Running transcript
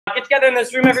get together in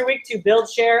this room every week to build,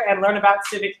 share, and learn about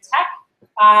civic tech.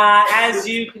 As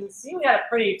you can see, we had a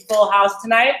pretty full house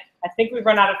tonight. I think we've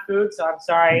run out of food, so I'm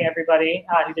sorry, everybody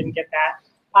who didn't get that.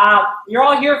 You're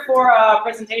all here for a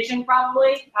presentation,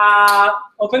 probably.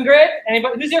 OpenGrid.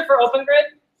 Anybody? Who's here for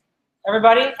OpenGrid?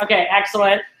 Everybody? Okay,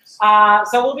 excellent.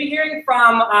 So we'll be hearing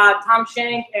from Tom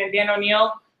Schenk and Dan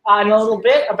O'Neill in a little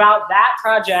bit about that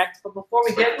project. But before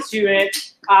we get to it,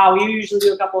 we usually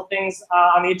do a couple of things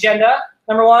on the agenda.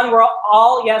 Number one, we're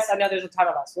all, yes, I know there's a ton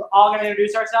of us. We're all going to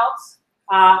introduce ourselves.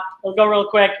 We'll go real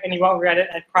quick, and you won't regret it,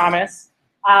 I promise.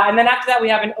 And then after that, we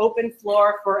have an open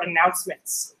floor for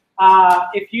announcements.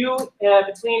 If you,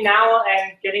 between now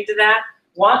and getting to that,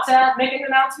 want to make an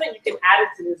announcement, you can add it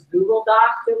to this Google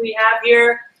Doc that we have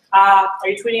here. Are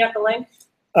you tweeting out the link?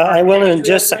 I will in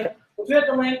just a second. We'll tweet out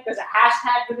the link. There's a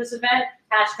hashtag for this event,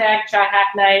 hashtag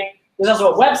ChaiHackNight. There's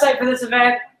also a website for this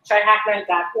event,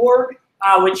 chaihacknight.org,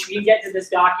 which you can get to this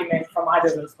document from either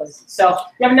of those places. So if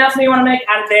you have an announcement you want to make,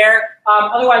 add it there.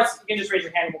 Otherwise, you can just raise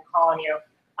your hand and we'll call on you.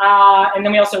 And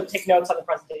then we also take notes on the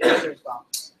presentation here as well.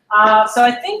 So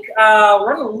I think we're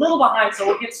running a little behind, so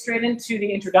we'll get straight into the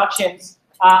introductions.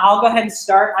 I'll go ahead and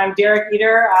start. I'm Derek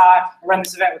Eder. I run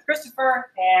this event with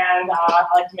Christopher, and I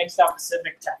like to make stuff with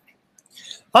civic tech.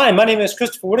 Hi, my name is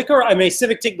Christopher Whitaker. I'm a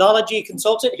civic technology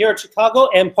consultant here in Chicago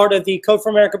and part of the Code for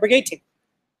America Brigade team.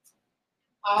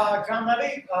 John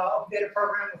Levy, updated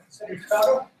program with the City of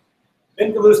Chicago.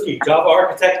 Ben Galuski, Java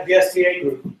architect of the STA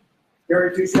Group.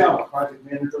 Gary Tuchel, project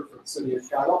manager for the City of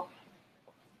Chicago.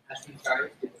 Ashton Shire,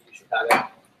 City of Chicago.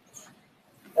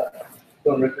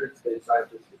 Don Rickard, data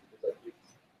scientist.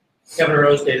 Kevin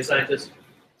Rose, data scientist.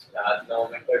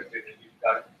 Development clerk, City of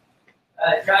Chicago.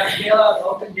 Josh Gala,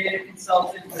 Open Data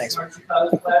Consultant with Smart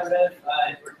Chicago Collaborative,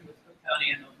 working with Cook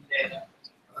County and Open Data.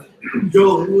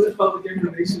 Joel Lewis, Public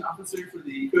Information Officer for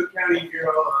the Cook County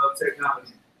Bureau of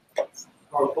Technology.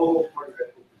 Our whole part of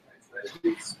that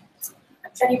strategies.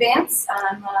 I'm Jenny Vance.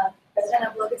 I'm president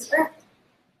of Logan Square.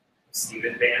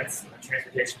 Stephen Vance, a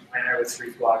transportation planner with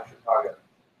Street Block, Chicago.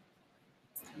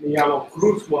 Me llamo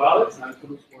Cruz Morales. I'm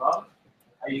Cruz Morales.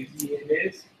 I use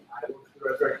EMAs. I work for the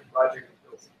resurrection project in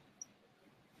Pilsen.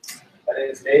 My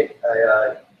name is Nate.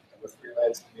 I'm a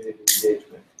freelance community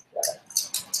engagement guy.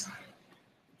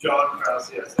 John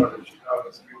Krause, I started Chicago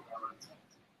Street Government.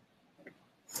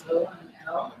 So,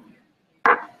 Al.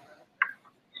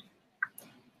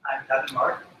 I'm Kevin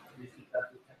Mark.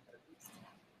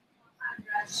 I'm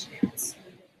Raj Shams.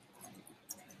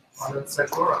 I'm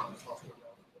Sakura.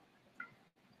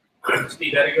 I'm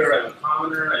Steve Edgar. I'm a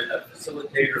commoner and a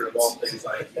facilitator of all things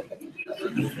IT.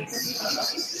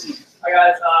 Hi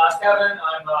guys, Kevin.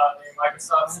 I'm a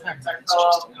Microsoft Civic Tech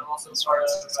Fellow, and I'm also part of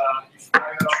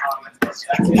Chicago.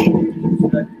 Tech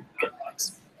team.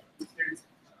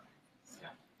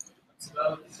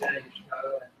 So, Chicago.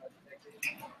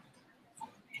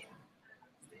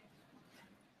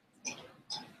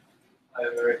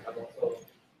 I'm Eric. I'm also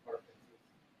part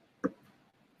of it.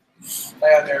 Hi,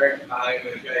 I'm Eric. I'm a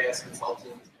GIS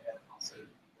consultant and also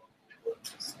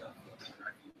stuff.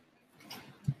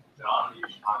 John, you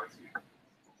Chicago too.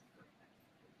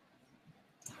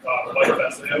 Mike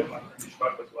Fassio, I'm from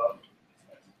Chicago as well.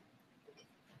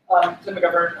 Tim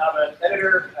McGovern. I'm an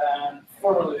editor and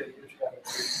formerly at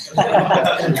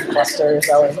Chicago. Cluster, is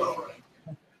that what?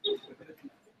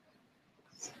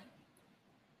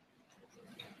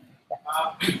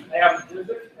 I am a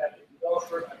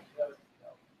developer.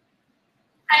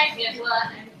 Hi, I'm Angela.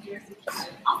 I'm here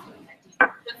also in tech team.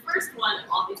 The first one of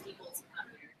all these people to come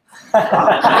here.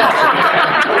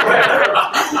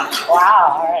 Wow,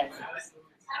 all right.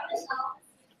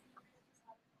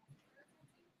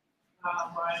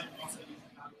 Brian also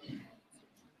using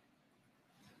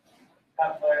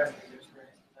Claire,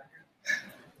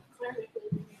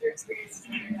 Your experience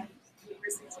in the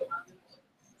University of London.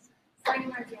 Starting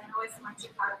Margiano with Smart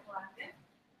Chicago Collaborative.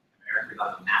 Eric on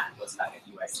the map was at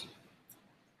UIC.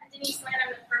 I'm Denise Land.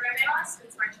 I'm the program analyst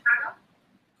in Smart Chicago.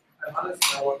 I'm honest,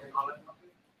 I'm working on it.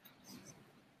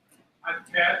 I'm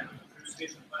Ted, I'm a crew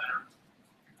station planner.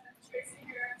 I'm Tracy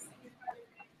Harris.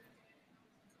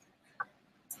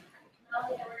 I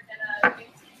work at a big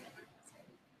team.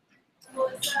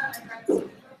 Melissa,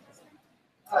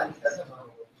 I'm a professor.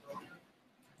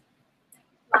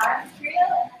 Lara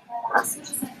Creel, and I'm a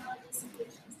social psychologist and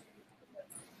patient study.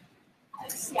 I'm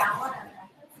Siama.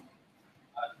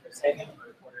 Chris Hagan, a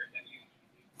reporter at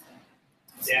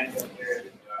WindyGrid. Dan Filter,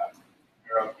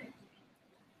 Neuro.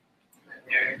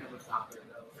 Eric, I'm a software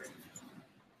developer.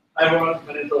 Hi everyone,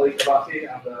 my name is Ali Kabati.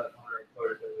 I'm the owner and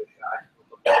coder of the Shy. We're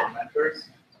looking for mentors.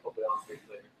 Hopefully I'll speak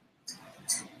later.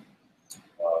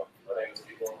 Letting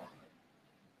people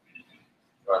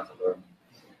trying to learn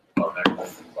about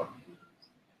networks and stuff.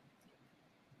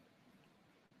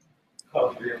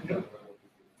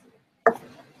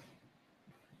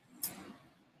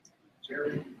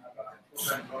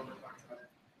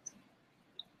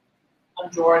 I'm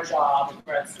George. I'm a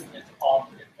grad student at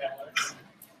OpenGrid Families.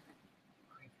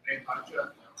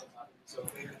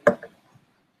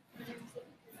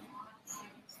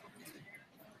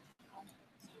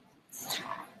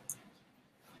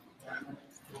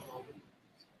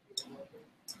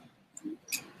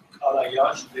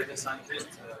 Yash, data scientist,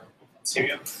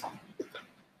 Syria.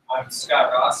 I'm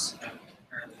Scott Ross. I'm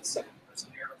currently the second person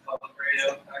here with public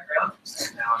radio background,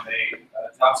 and now I'm a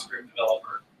JavaScript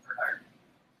developer for hire.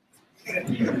 I'm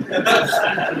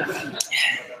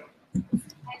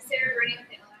Sarah Brady with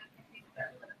the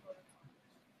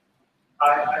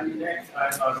Hi, I'm Nick.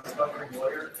 I'm a recovering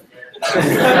lawyer. I'm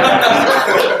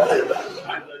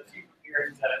the chief of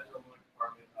hearings at the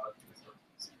Department of Human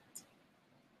Services.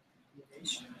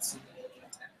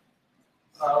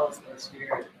 Carlos Garcia,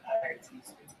 IIT student.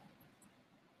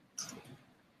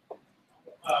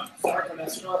 Sarah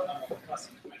Canestra, I'm a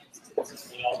custom finance business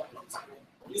development school.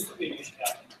 Used to be in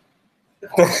Chicago.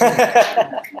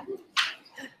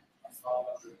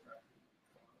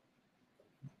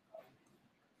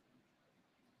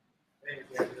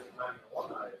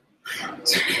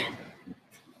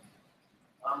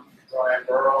 I'm Brian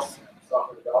Burrows,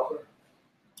 software developer.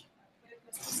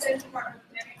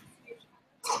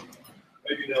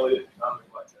 Maybe Elliot, I'm the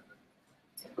question.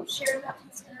 Share about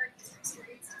customer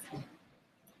experience.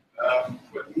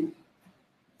 Whitney.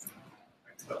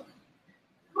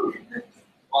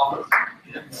 Office.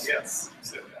 Yes, you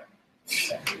said that.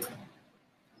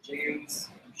 James,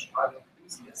 Chicago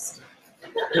enthusiast.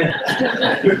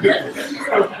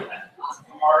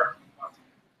 Mark.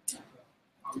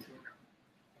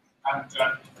 I'm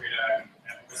John Frida, I'm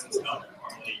a business developer,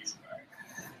 formerly used by.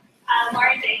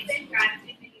 Lauren Davidson, grad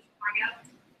student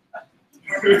at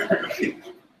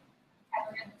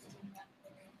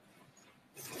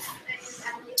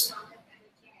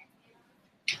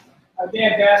I'm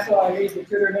Dan Bassel, I lead the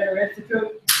Tutor Mentor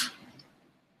Institute.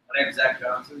 My name is Zach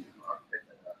Johnson. I'm an architect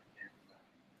at Kansas.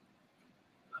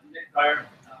 I'm Nick Dyer.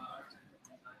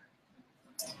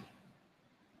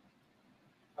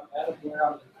 I'm Adam Blair,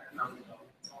 I'm the economic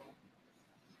development consultant.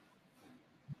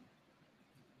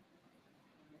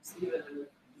 Steven, is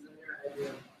in there, I do.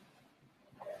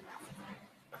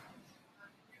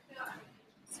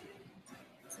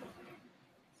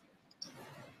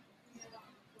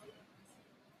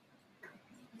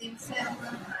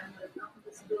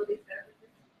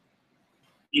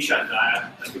 Ishan Daya,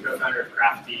 I'm the co-founder of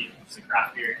Crafty, which is a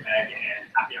craft beer keg and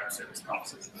happy hour service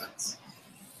process events.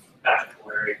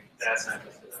 Bachelorary data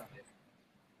scientist.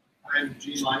 I'm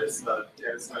Gene Linus, the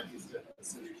data scientist at the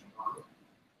City of Chicago.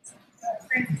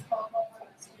 Francis Caldwell, I'm a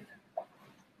student.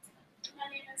 My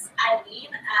name is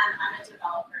Eileen, and I'm a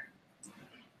developer.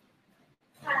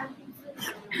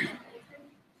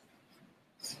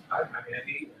 Hi, I'm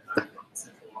Andy, and I'm from the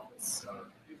central office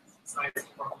science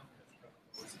department.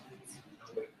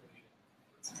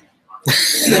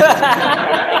 I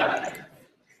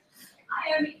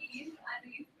am Eve. I'm a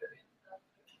youth program developer.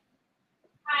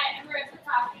 Hi, I'm Marissa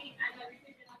Coffey. I'm a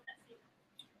research analyst at Schenk.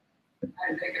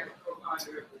 I'm Nick, I'm a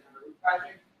co-founder of the Root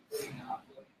Project. My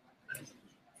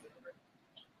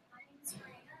name is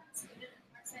Marina, I'm a student at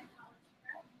Marseille College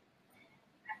Prep, and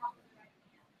I help with the writing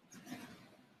camp.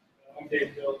 I'm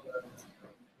Dave Bill, the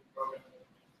program.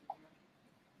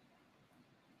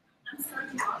 I'm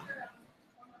Sonia Walker. I'm a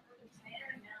former urban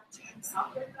planner and now doing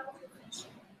software development and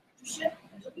mentorship.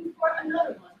 I'm looking for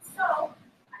another one. So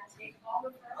I take all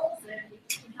referrals and if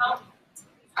you can help,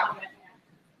 please help me.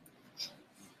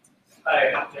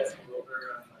 Hi, I'm Jesse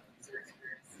Wilbur. I'm a user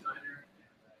experience designer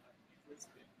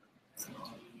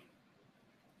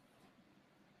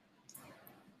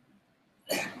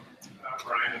and I have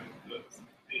Brian, I'm the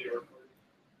video reporter.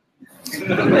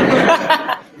 I'm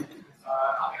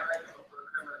Eric, I'm a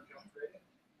programmer in Jump Trading.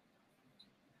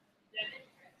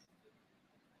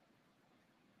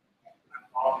 I'm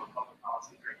Paul, I'm a public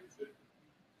policy graduate.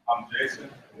 I'm Jason, a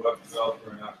web developer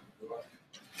and entrepreneur.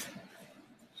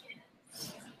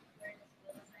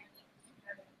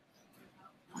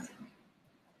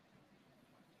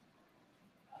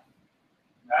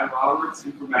 Matt Roberts,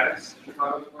 Informatics,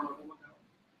 Chicago Department of Public Health.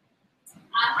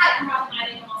 Hi, I'm Rob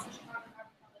Knighting. I'm also Chicago Department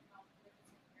of Public Health.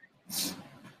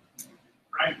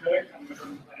 Brian Cook, I'm a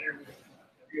urban planner with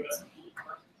WSP.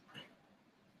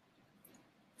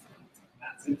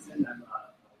 Matt Simpson, I'm a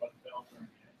web developer and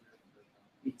manager for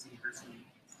Leeds University.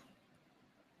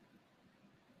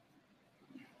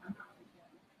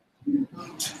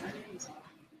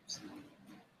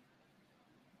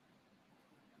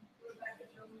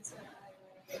 to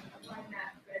apply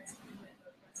math grids to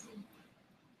wrestling.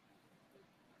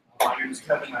 My name is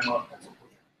Kevin. I'm a pencil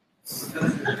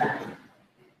pusher.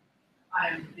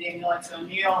 I'm Daniel X.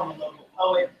 O'Neill. I'm a local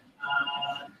poet.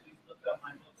 Please look up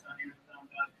my books on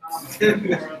Amazon.com.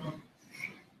 More of them.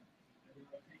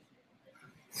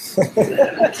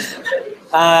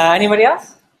 Anybody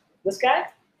else? This guy?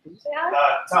 Did you say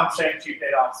hi? Tom Schenk, Chief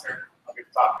Data Officer. I'll get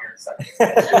to talk here in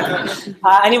a second.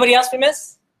 Anybody else we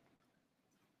missed?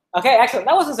 Okay, excellent.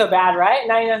 That wasn't so bad, right?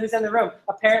 Now you know who's in the room.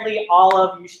 Apparently, all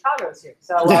of you Chicago is here.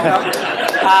 So welcome.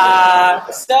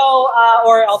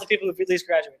 Or all the people who at least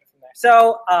graduated from there.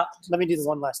 So let me do the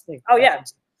one last thing. Oh yeah.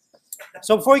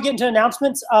 So before we get into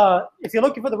announcements, if you're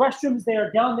looking for the restrooms, they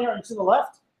are down there and to the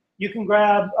left. You can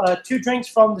grab 2 drinks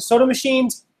from the soda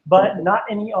machines, but not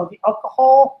any of the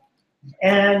alcohol.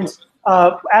 And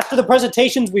after the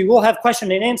presentations, we will have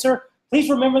question and answer. Please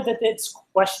remember that it's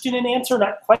question and answer,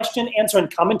 not question, answer,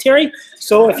 and commentary.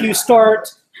 So if you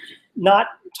start not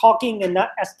talking and not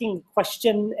asking a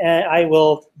question, I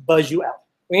will buzz you out.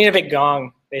 We need a big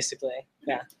gong, basically.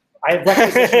 Yeah. I have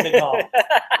requisitioned a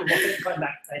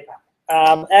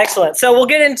gong. Excellent. So we'll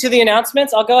get into the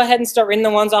announcements. I'll go ahead and start reading the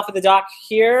ones off of the doc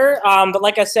here. But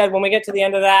like I said, when we get to the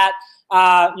end of that,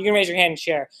 you can raise your hand and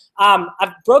share.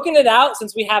 I've broken it out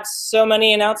since we have so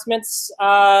many announcements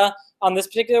on this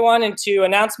particular one into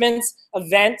announcements,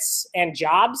 events, and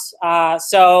jobs.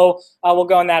 So we'll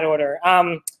go in that order.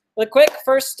 Really quick,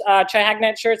 first, Chai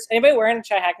Hacknet shirts. Anybody wearing a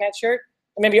Chai Hacknet shirt?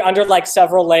 Or maybe under like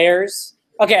several layers?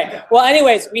 Okay. Well,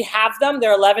 anyways, we have them.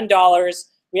 They're $11.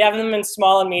 We have them in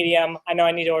small and medium. I know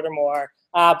I need to order more.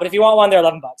 But if you want one, they're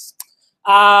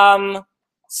 $11.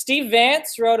 Steve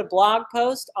Vance wrote a blog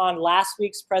post on last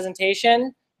week's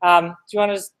presentation. Do you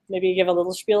want to just maybe give a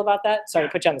little spiel about that? Sorry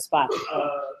to put you on the spot.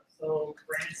 So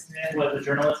Brandon Smith was a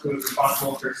journalist who was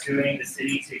responsible for suing the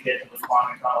city to get the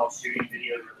Laquan McDonald shooting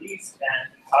video released,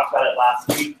 and he talked about it last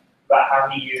week about how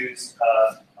he used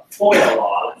a FOIA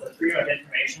law, it's a Freedom of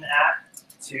Information Act,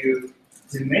 to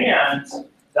demand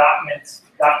documents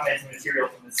and material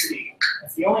from the city.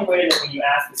 It's the only way that when you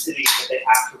ask the city that they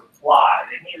have to reply.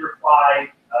 They may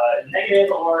reply negative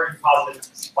or in positive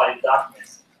to supply the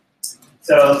documents.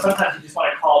 So sometimes you just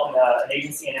want to call an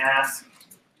agency and ask,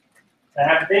 I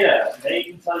have data, and they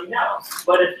can tell you no.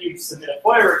 But if you submit a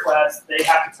FOIA request, they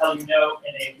have to tell you no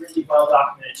in a really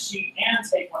well-documented sheet and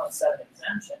take one of 7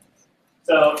 exemptions.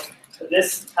 So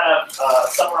this kind of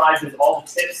summarizes all the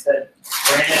tips that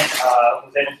Brandon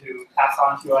was able to pass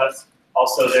on to us.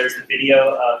 Also, there's a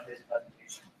video of his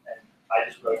presentation, and I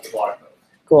just wrote the blog post.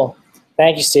 Cool.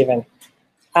 Thank you, Stephen.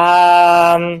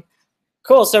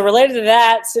 Cool. So related to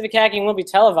that, civic hacking will be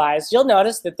televised. You'll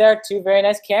notice that there are 2 very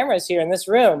nice cameras here in this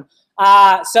room.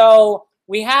 So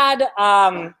we had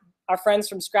our friends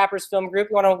from Scrappers Film Group.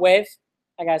 You want to wave?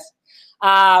 Hi, guys.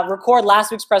 Record last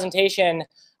week's presentation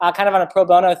kind of on a pro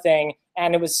bono thing.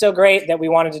 And it was so great that we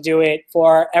wanted to do it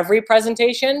for every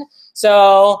presentation.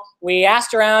 So we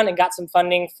asked around and got some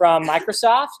funding from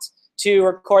Microsoft to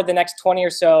record the next 20 or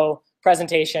so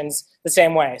presentations the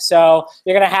same way. So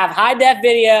you're going to have high-def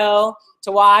video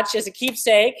to watch as a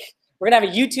keepsake. We're going to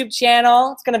have a YouTube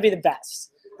channel. It's going to be the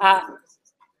best.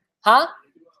 Huh?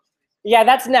 Yeah,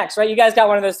 that's next, right? You guys got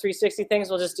one of those 360 things.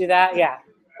 We'll just do that. Yeah.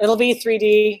 It'll be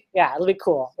 3D. Yeah, it'll be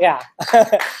cool. Yeah.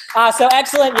 So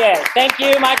excellent. Yeah. Thank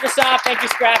you, Microsoft. Thank you,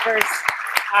 Scrappers.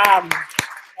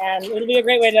 And it'll be a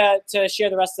great way to share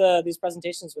the rest of these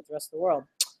presentations with the rest of the world.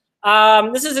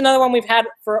 This is another one we've had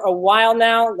for a while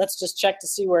now. Let's just check to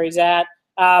see where he's at.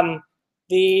 A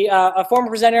former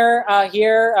presenter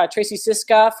here, Tracy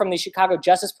Siska from the Chicago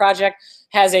Justice Project,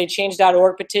 has a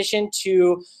change.org petition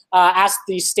to ask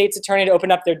the state's attorney to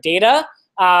open up their data.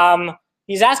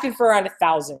 He's asking for around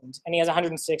 1,000, and he has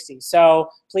 160. So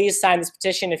please sign this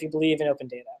petition if you believe in open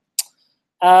data.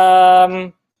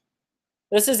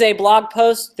 This is a blog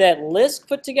post that Lisk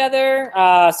put together,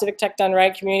 Civic Tech Done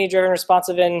Right, community-driven,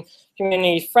 responsive, and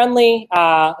community-friendly.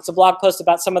 It's a blog post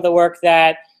about some of the work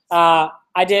that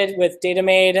I did with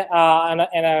DataMade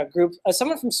and a group,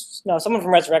 someone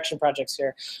from Resurrection Projects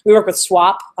here. We work with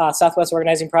SWAP, Southwest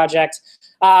Organizing Project,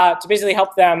 to basically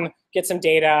help them get some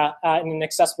data in an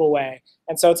accessible way.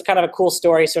 And so it's kind of a cool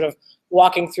story, sort of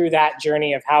walking through that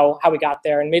journey of how we got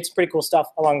there, and made some pretty cool stuff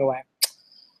along the way.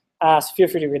 So feel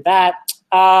free to read that.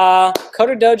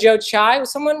 Coder Dojo Chai,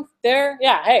 was someone there?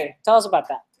 Yeah, hey, tell us about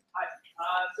that. Hi,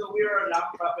 so we are a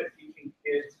nonprofit teaching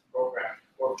kids program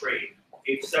for free.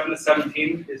 Age 7 to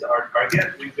 17 is our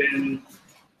target. We've been,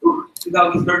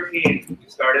 2013 we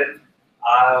started.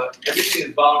 Everything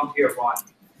is volunteer fun.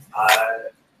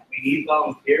 We need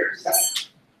volunteers.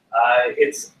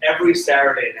 it's every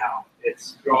Saturday now.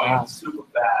 It's growing super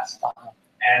fast.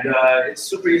 And it's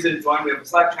super easy to join. We have a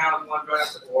Slack channel if you want to join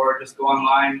us, or just go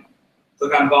online,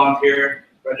 click on volunteer,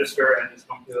 register, and just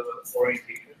come to the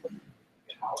orientation. And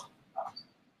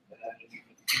then you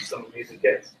can teach some amazing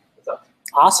kids. What's up?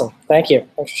 Awesome. Thank you.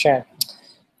 Thanks for sharing.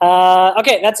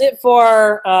 Okay, that's it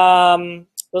for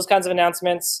those kinds of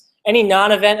announcements. Any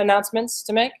non-event announcements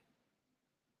to make?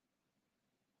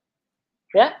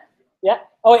 Yeah? Yeah?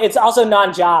 Oh, it's also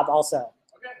non-job also.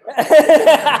 Okay.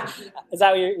 Is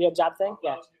that your job thing?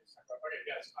 Yeah. Okay,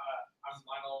 yes. I'm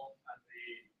Lionel.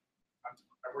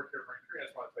 I work here for Korea. I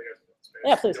just want to tell you guys about the space.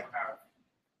 Yeah, please. We don't have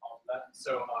all of that.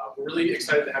 So we're really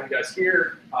excited to have you guys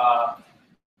here.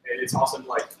 It's awesome to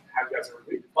have you guys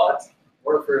every week. But in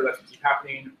order for that to keep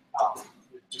happening,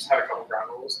 we just have a couple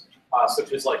ground rules,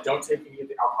 such as don't take any of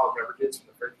the alcoholic beverages from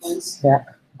the fridge, please. Yeah.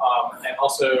 And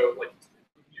also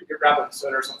you can grab a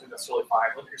soda or something, that's totally fine.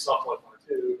 Limit yourself to one or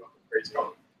two. Don't go crazy.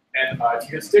 And if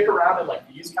you can stick around in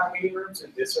these kind of meeting rooms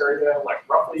in this area,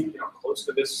 roughly close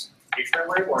to this atrium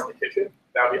room or in the kitchen,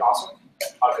 that would be awesome.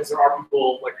 Because there are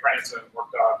people trying to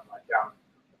work down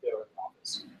there in the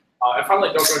office. And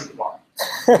finally, don't go into the bar.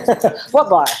 What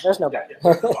bar? There's no bar.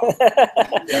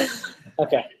 Yeah.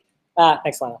 Okay.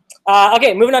 Thanks, Lionel.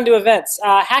 Okay, moving on to events.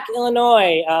 Hack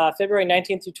Illinois, February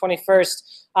 19th through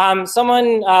 21st.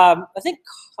 Someone, I think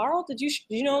Carl, did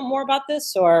you know more about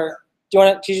this, or do you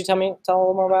want to? Could you tell a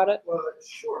little more about it? Well,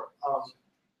 sure.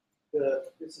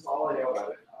 This is all I know about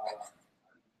it. I'm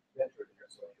mentored here,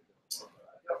 so I should know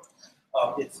what I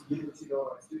know. It's University of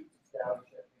Illinois students down in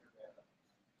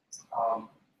Schenk.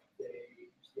 They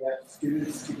get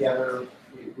students together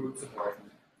in groups of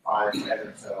 5, 10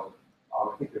 or so. I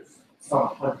think there's some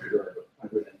 100 or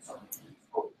 100 and some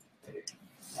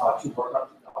to work on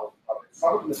technology projects.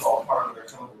 Some of them is all hardware,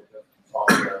 some of them is just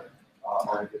software,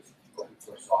 just open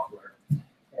source software.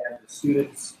 And the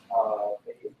students,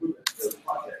 they improve it to those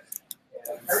projects.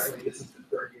 And apparently this is the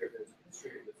 3rd year there's a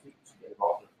history of the students who get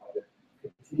involved in the project,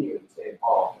 continue to stay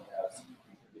involved as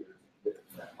contributors to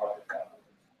that project out.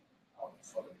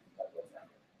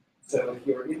 So if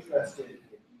you're interested in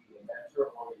being a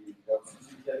mentor or you know some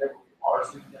students down there, or you are a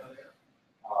student down there,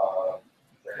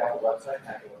 check out the website,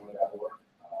 hackillinois.org,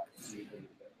 and see if you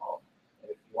get involved.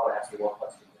 And if you want to ask me more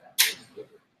questions,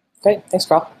 Great, thanks,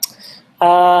 Carl.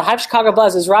 Hive Chicago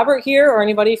Buzz. Is Robert here, or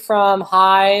anybody from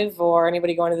Hive, or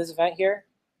anybody going to this event here?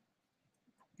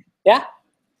 Yeah?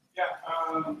 Yeah,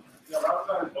 Robert's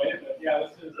not invited, but yeah,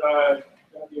 this is going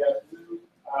to be at 2,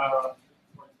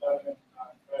 27 on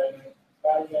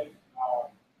Saturday.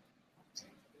 It's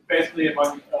basically a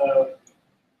bunch of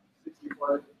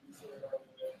 64 in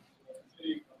the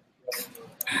city,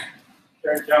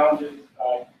 sharing challenges.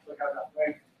 Click on that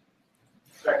link,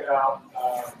 check it out.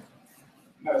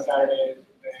 Another Saturday is the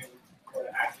day for the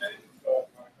action, so if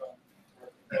you want to come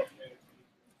work with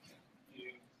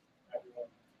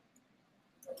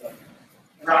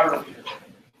everyone.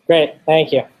 Great,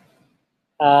 thank you.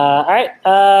 All right,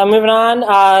 moving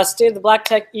on. State of the Black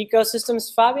Tech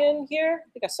Ecosystems. Fabian here? I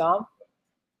think I saw him.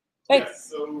 Hey. Yes,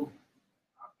 so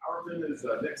our event is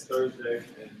next Thursday,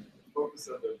 and the focus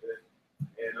of the event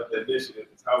and of the initiative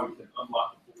is how we can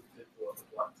unlock the full potential of the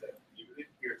Black Tech community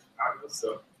here in Chicago.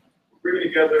 So we're bringing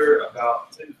together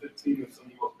about 10 to 15 of some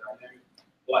of the most dynamic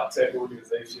Black Tech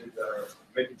organizations that are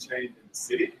making change in the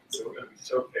city. So we're going to be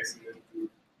showcasing them through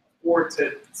 4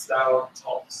 TED-style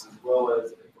talks as well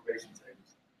as information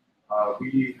tables.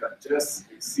 We have just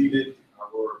exceeded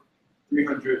our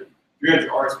 300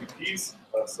 RSVPs,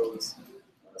 so it's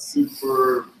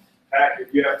super packed.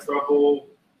 If you have trouble,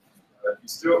 if you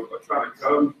still are trying to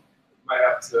come, you might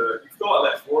have to, you fill out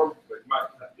that form, but you might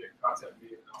have to get in contact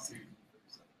with me and I'll see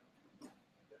you.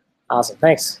 Awesome,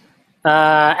 thanks.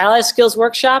 Ally Skills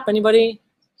Workshop, anybody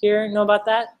here know about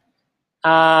that?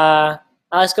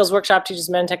 Ally Skills Workshop teaches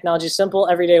men technology simple,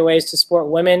 everyday ways to support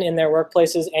women in their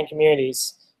workplaces and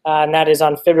communities. And that is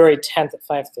on February 10th at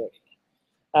 5:30.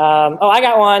 Oh, I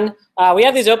got one. We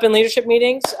have these open leadership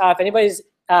meetings. If anybody's,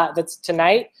 that's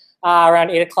tonight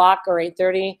around 8 o'clock or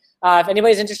 8:30. If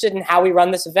anybody's interested in how we run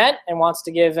this event and wants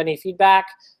to give any feedback,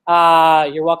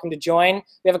 you're welcome to join.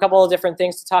 We have a couple of different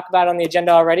things to talk about on the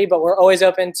agenda already, but we're always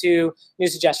open to new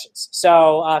suggestions.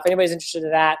 So if anybody's interested in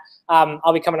that,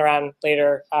 I'll be coming around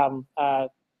later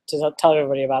to tell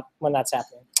everybody about when that's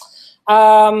happening.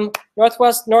 Northern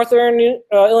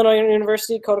Illinois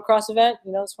University Code Across event.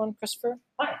 You know this one, Christopher?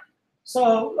 Hi.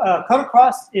 So Code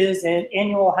Across is an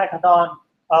annual hackathon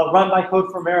run by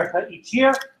Code for America each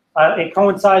year. It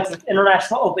coincides with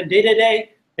International Open Data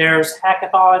Day. There's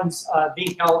hackathons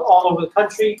being held all over the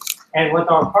country and with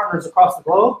our partners across the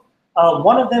globe.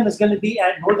 One of them is going to be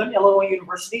at Northern Illinois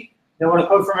University. They're one of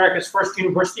Code for America's first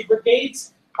university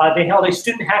brigades. They held a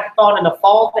student hackathon in the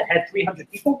fall that had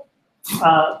 300 people.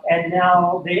 And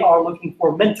now they are looking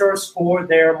for mentors for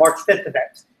their March 5th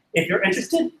event. If you're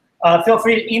interested, feel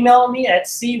free to email me at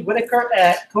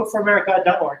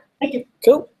cwhitaker@codeforamerica.org. Thank you.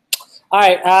 Cool. All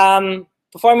right.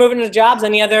 Before I move into jobs,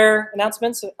 any other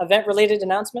announcements, event-related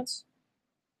announcements?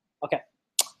 Okay.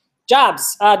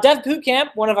 Jobs. Dev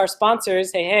Bootcamp, one of our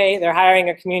sponsors, hey, they're hiring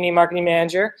a community marketing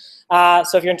manager.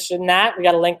 So if you're interested in that, we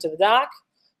got a link to the doc.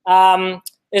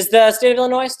 Is the state of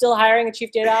Illinois still hiring a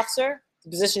chief data officer? The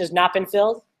position has not been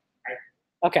filled?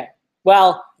 Okay.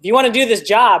 Well, if you want to do this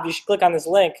job, you should click on this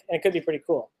link, and it could be pretty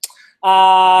cool.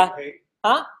 Huh?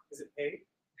 Is it paid?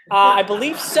 I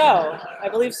believe so. I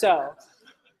believe so.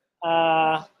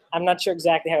 I'm not sure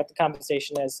exactly how what the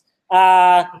compensation is.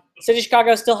 City of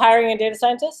Chicago is still hiring a data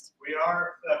scientist? We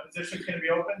are. The position's going to be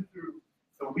open through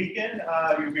the weekend.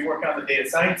 You'll be working on the data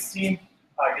science team.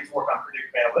 Get to work on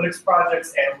predictive analytics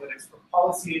projects, analytics for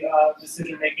policy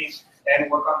decision making, and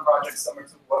work on projects similar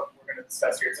to what we're going to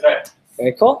discuss here today.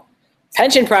 Very cool.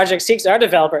 Pension project seeks our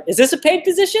developer. Is this a paid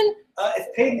position? It's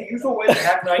paid in the usual way.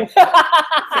 Have night.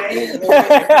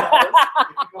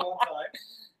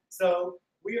 So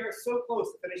we are so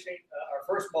close to finishing our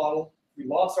first model. We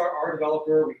lost our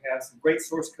developer. We have some great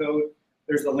source code.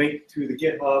 There's a link to the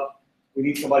GitHub. We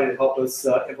need somebody to help us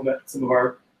implement some of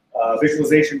our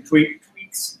visualization tweaks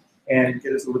and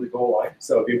get us over the goal line.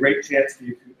 So it'd be a great chance for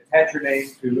you to attach your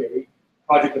name to a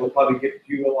project that will probably get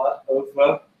you a lot of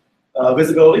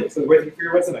visibility. So we're waiting for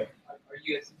your resume. Are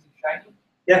you guys using Shiny?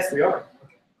 Yes, we are.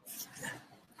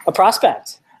 A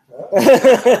prospect.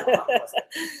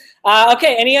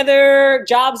 Okay, any other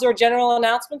jobs or general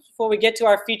announcements before we get to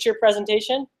our feature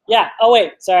presentation? Yeah, oh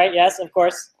wait, sorry, yes, of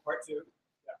course. Part 2. Yeah.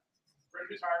 Bridge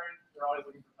is hiring. They're always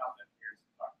looking for content here.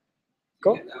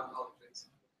 Cool.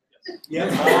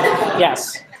 Yes.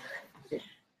 Yes.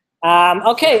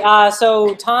 Okay,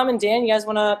 so Tom and Dan, you guys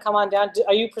want to come on down?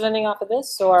 Are you presenting off of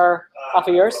this or off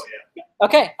of yours? Oh, yeah.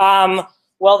 Okay,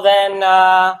 well then,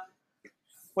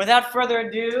 without further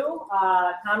ado,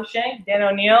 Tom Schenk, Dan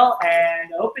O'Neill,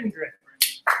 and OpenGrid.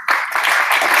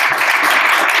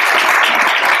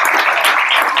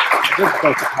 Just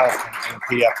both the PowerPoint and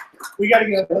PDF. We got to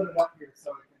get a little bit up here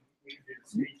so we can do the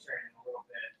screen sharing a little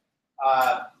bit.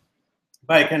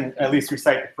 But I can at least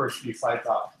recite the first few slides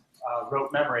off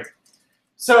rote memory.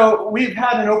 So we've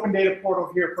had an open data portal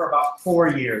here for about 4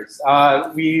 years.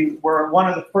 We were one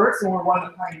of the first, and we're one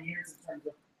of the pioneers in terms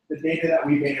of the data that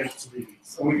we've been able to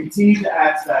release. And we continue to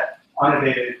add to that on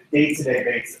a day-to-day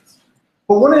basis.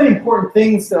 But one of the important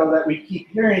things, though, that we keep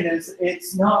hearing is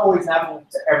it's not always happening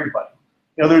to everybody.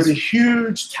 You know, there's a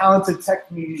huge, talented tech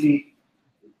community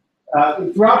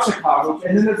throughout Chicago,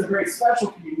 and then there's a very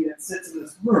special community that sits in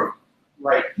this room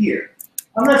right here.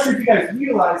 I'm not sure if you guys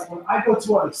realize when I go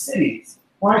to other cities,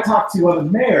 when I talk to other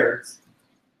mayors,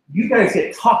 you guys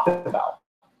get talked about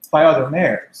by other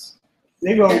mayors.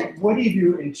 They go, what do you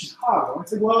do in Chicago? And I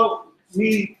say, well,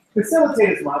 we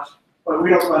facilitate as much, but we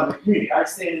don't run the community. I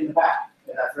stand in the back,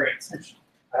 and that's very intentional.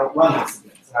 I don't run these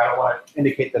events, and I don't want to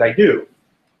indicate that I do.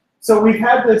 So we've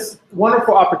had this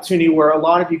wonderful opportunity where a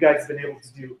lot of you guys have been able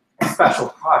to do special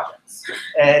projects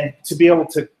and to be able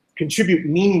to contribute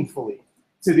meaningfully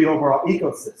to the overall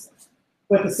ecosystem.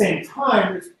 But at the same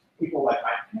time, there's people like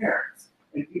my parents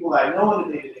and people that I know on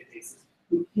a day-to-day basis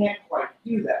who can't quite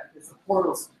do that because the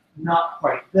portal's not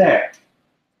quite there.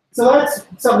 So that's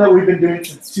something that we've been doing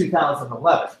since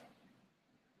 2011.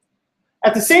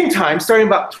 At the same time, starting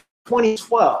about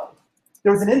 2012,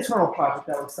 there was an internal project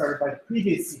that was started by the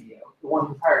previous CEO, the one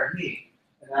who hired me,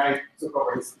 and I took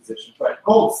over his position, but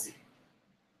Goldstein.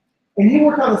 And he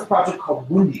worked on this project called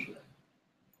WindyGrid.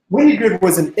 WindyGrid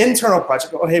was an internal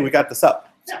project. Oh, hey, we got this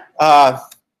up.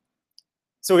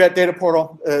 So we got data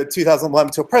portal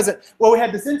 2011 till present. Well, we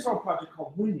had this internal project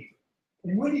called WindyGrid.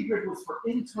 And WindyGrid was for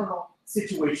internal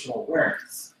situational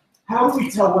awareness. How do we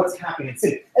tell what's happening in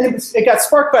city? And it got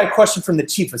sparked by a question from the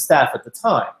chief of staff at the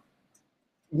time.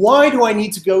 Why do I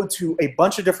need to go to a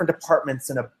bunch of different departments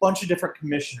and a bunch of different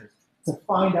commissioners to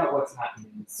find out what's happening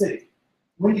in the city?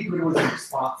 WindyGrid was in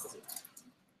response to it.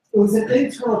 It was an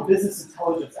internal business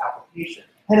intelligence application,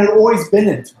 and it had always been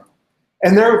internal.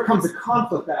 And there comes a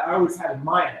conflict that I always had in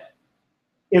my head.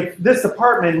 If this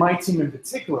department, my team in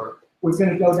particular, was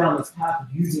going to go down this path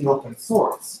of using open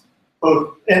source,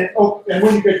 and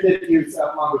WindyGrid did use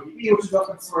MongoDB, which is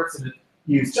open source, and it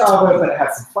used Java, but it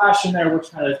had some Flash in there,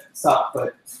 which kind of sucked,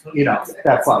 but you know,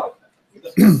 that's like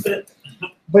it.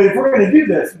 But if we're going to do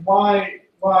this, why,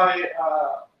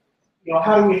 you know,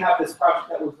 how do we have this project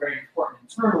that was very important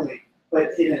internally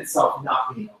but in itself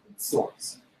not being open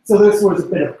source. So this was a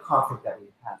bit of a conflict that we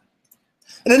had.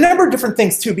 And a number of different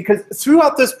things too, because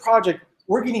throughout this project,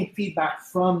 we're getting feedback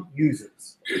from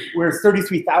users. Whereas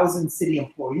 33,000 city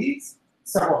employees,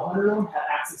 several hundred of them had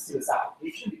access to this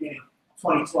application beginning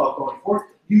 2012 going forth,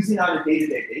 using on a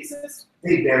day-to-day basis.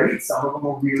 They varied. Some of them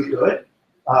were really good,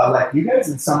 like you guys,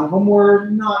 and some of them were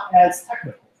not as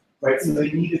technical, right? So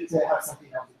they needed to have something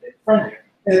that was a bit friendlier.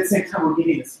 And at the same time, we're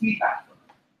getting this feedback from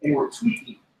them, and we're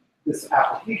tweaking this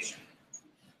application.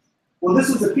 Well, this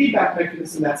was a feedback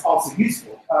mechanism that's also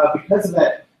useful. Because of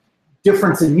that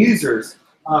difference in users,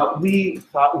 we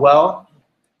thought, well,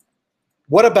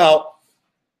 what about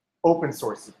open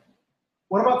sourcing?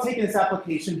 What about taking this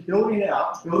application, building it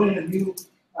out, building a new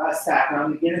stack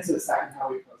around, and get into the stack and how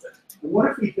we approach it? And what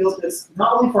if we build this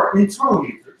not only for our internal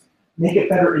users, make it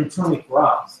better internally for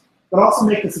us, but also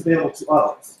make this available to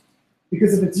others?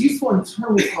 Because if it's useful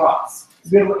internally for us, to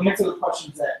be able to answer the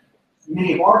questions that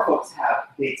many of our folks have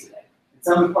day to day, and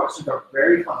some of the questions are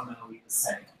very fundamentally the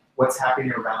same. What's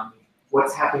happening around me?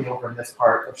 What's happening over in this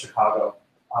part of Chicago?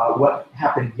 What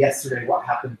happened yesterday? What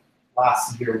happened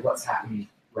last year? What's happening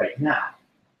right now?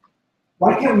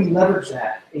 Why can't we leverage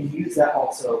that and use that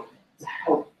also to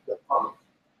help the public?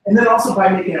 And then also by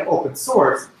making it open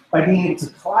source, by being able to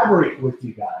collaborate with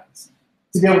you guys,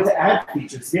 to be able to add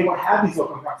features, to be able to have these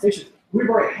open conversations. We've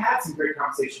already had some great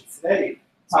conversations today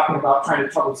talking about trying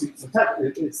to troubleshoot some tech.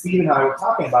 Steve and I were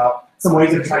talking about some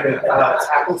ways of trying to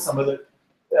tackle some of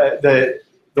the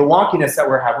wonkiness that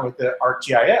we're having with the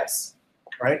ArcGIS,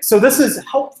 right? So this is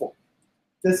helpful.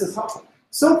 This is helpful.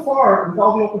 So far, with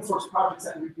all the open source projects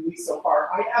that we've released so far,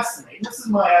 I estimate, and this is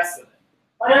my estimate,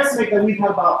 I estimate that we've had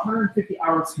about 150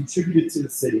 hours contributed to the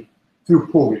city through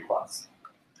pull requests.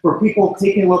 For people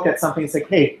taking a look at something and say,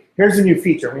 hey, here's a new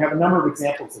feature. We have a number of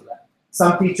examples of that.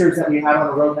 Some features that we had on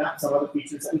the roadmap, some other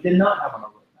features that we did not have on the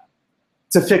roadmap.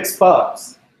 To fix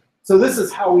bugs. So this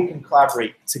is how we can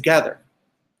collaborate together.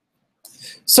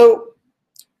 So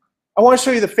I want to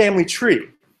show you the family tree.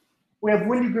 We have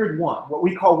WindyGrid 1, what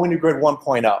we call WindyGrid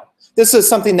 1.0. This is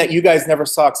something that you guys never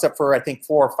saw except for, I think,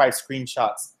 4 or 5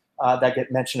 screenshots that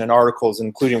get mentioned in articles,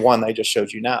 including one that I just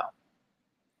showed you now.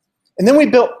 And then we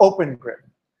built OpenGrid.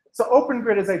 So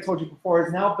OpenGrid, as I told you before,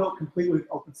 is now built completely with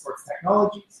open source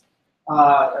technologies.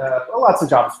 Lots of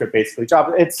JavaScript, basically.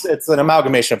 It's an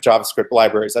amalgamation of JavaScript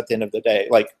libraries at the end of the day,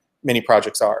 like many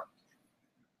projects are.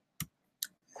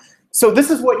 So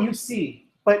this is what you see.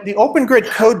 But the OpenGrid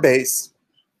code base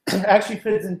actually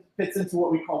fits into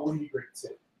what we call WindyGrid 2.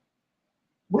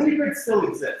 WindyGrid still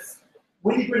exists.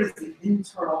 WindyGrid is the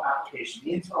internal application,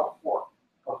 the internal fork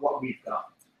of what we've done.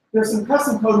 There's some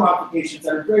custom code modifications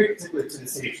that are very particular to the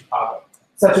city of Chicago,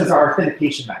 such as our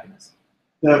authentication mechanism.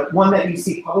 The one that you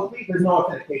see publicly, there's no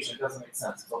authentication. It doesn't make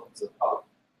sense. It's open to the public.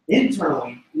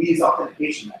 Internally, we use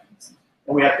authentication mechanisms,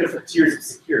 and we have different tiers of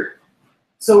security.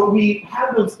 So we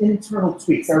have those internal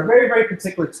tweaks that are very, very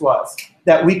particular to us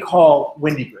that we call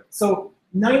WindyGrid. So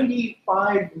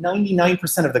 95,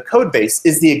 99% of the code base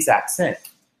is the exact same.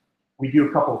 We do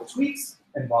a couple of tweaks,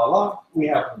 and voila, we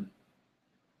have WindyGrid.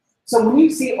 So when you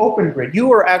see OpenGrid,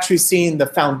 you are actually seeing the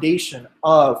foundation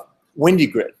of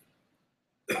WindyGrid.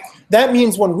 That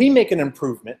means when we make an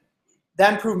improvement,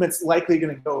 that improvement's likely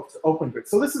going to go to OpenGrid.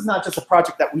 So this is not just a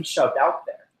project that we shoved out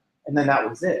there, and then that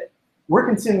was it. We're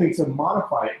continuing to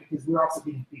modify it because we're also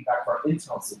getting feedback from our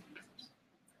internal city users.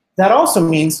 That also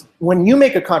means when you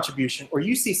make a contribution or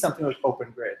you see something like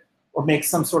OpenGrid or make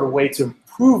some sort of way to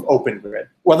improve OpenGrid,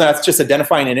 whether that's just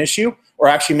identifying an issue or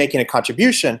actually making a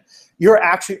contribution, you're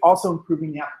actually also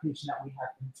improving the application that we have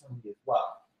internally as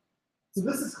well. So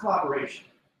this is collaboration.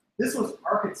 This was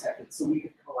architected so we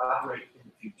could collaborate in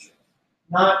the future.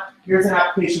 Not, here's an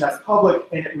application that's public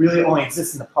and it really only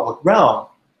exists in the public realm,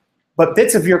 but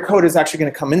bits of your code is actually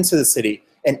going to come into the city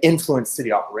and influence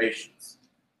city operations.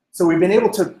 So we've been able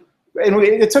to, and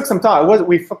it took some thought.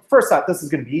 We first thought this is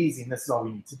going to be easy and this is all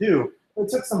we need to do. But it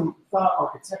took some thought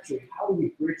architecturally. How do we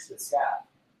bridge this gap?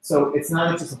 So it's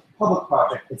not just a public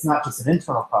project, it's not just an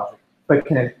internal project, but it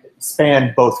can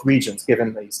span both regions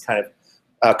given these kind of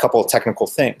a couple of technical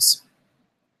things.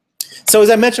 So as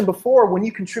I mentioned before, when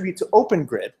you contribute to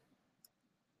OpenGrid,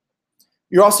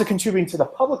 you're also contributing to the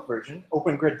public version,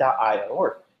 OpenGrid.io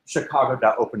or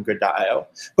Chicago.OpenGrid.io,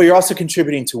 but you're also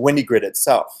contributing to WindyGrid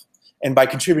itself. And by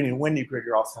contributing to WindyGrid,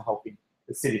 you're also helping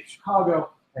the city of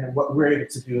Chicago and what we're able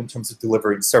to do in terms of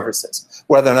delivering services,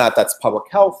 whether or not that's public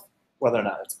health, whether or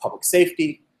not it's public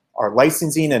safety, our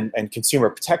licensing and Consumer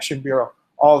Protection Bureau,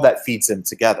 all of that feeds in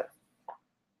together.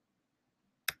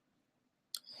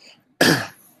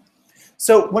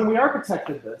 So when we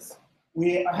architected this,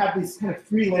 we have these kind of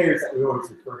 3 layers that we always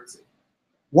refer to.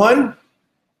 One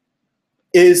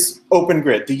is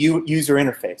OpenGrid, the user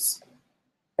interface.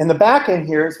 And the back end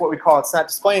here is what we call, it's not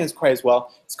displaying this quite as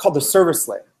well, it's called the service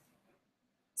layer.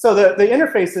 So the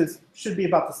interfaces should be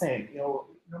about the same, you know,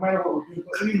 no matter what we're doing,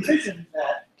 but we envision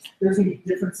that there's going to be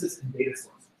differences in data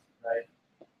sources, right?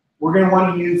 We're going to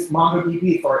want to use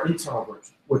MongoDB for our internal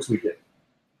version, which we did.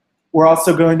 We're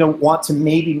also going to want to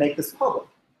maybe make this public.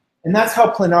 And that's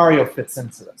how Planario fits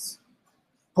into this.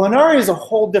 Planario is a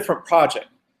whole different project.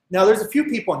 Now, there's a few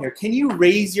people in here. Can you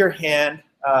raise your hand?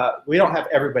 We don't have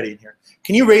everybody in here.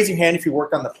 Can you raise your hand if you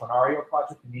worked on the Planario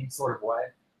project in any sort of way?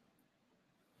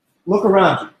 Look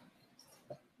around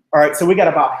you. All right, so we got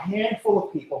about a handful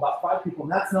of people, about 5 people,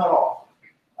 and that's not all.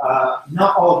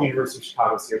 Not all of University of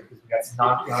Chicago's here because we got some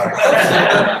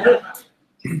non-Planario.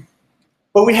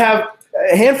 But we have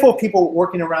a handful of people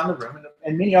working around the room,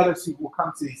 and many others who will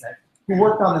come to these things, who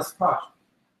worked on this project.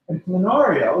 And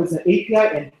Planario is an API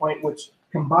endpoint which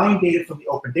combined data from the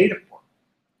open data port.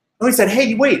 And we said,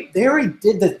 hey, wait, they already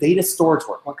did the data storage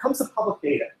work. When it comes to public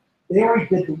data, they already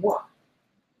did the work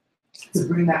to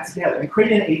bring that together. And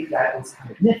creating an API that was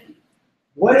kind of nifty.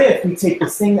 What if we take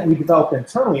this thing that we developed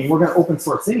internally, and we're going to open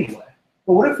source anyway,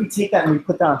 but what if we take that and we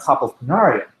put that on top of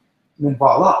Planario, and then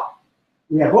voila,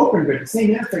 we have OpenGrid, the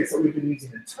same interface that we've been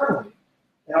using internally,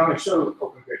 and I'm going to show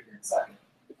OpenGrid here in a second.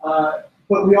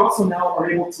 But we also now are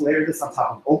able to layer this on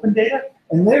top of open data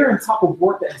and layer on top of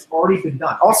work that has already been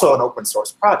done, also an open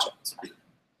source project.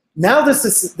 Now this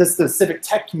is the civic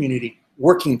tech community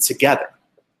working together,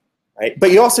 right?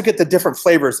 But you also get the different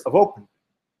flavors of open.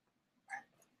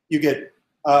 You get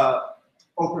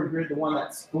OpenGrid, the one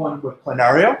that's going with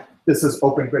Planario. This is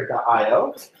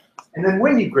OpenGrid.io. And then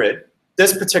WindyGrid,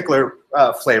 this particular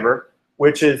flavor,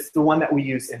 which is the one that we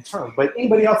use internally. But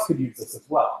anybody else could use this as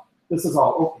well. This is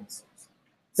all open source.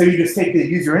 So you just take the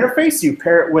user interface, you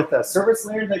pair it with a service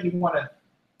layer that you want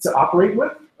to operate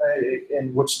with,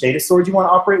 and which data storage you want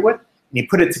to operate with, and you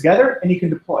put it together, and you can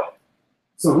deploy it.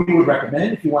 So we would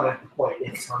recommend, if you want to deploy it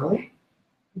internally,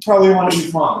 you probably want to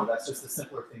use Mongo. That's just a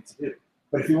simpler thing to do.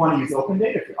 But if you want to use open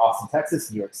data, if you're Austin, Texas,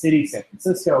 New York City, San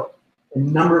Francisco, a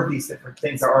number of these different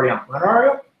things are already on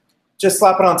Planario, just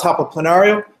slap it on top of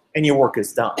Planario, and your work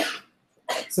is done.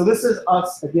 So this is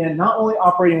us, again, not only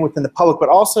operating within the public, but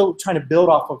also trying to build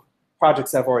off of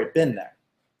projects that have already been there.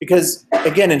 Because,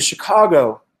 again, in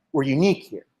Chicago, we're unique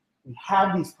here. We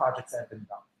have these projects that have been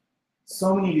done.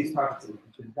 So many of these projects that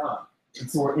have been done.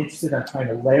 And so we're interested in trying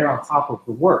to layer on top of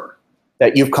the work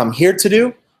that you've come here to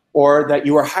do, or that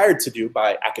you are hired to do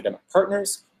by academic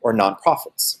partners or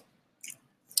nonprofits.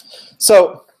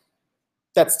 So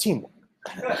that's teamwork.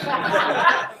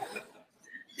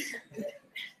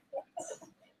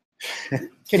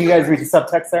 Can you guys read the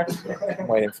subtext there? I'm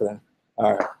waiting for them.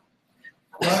 All right.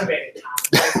 Motivated.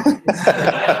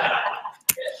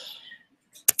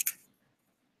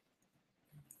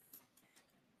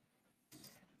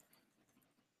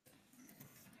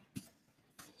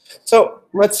 So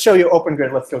let's show you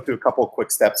OpenGrid. Let's go through a couple of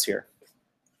quick steps here.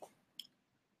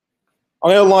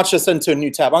 I'm going to launch this into a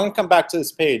new tab. I'm going to come back to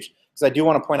this page because I do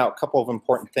want to point out a couple of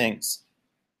important things.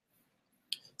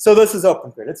 So this is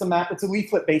OpenGrid. It's a map. It's a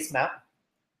leaflet-based map,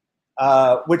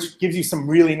 which gives you some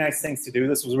really nice things to do.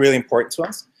 This was really important to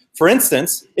us. For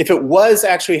instance, if it was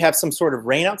actually have some sort of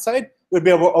rain outside, we'd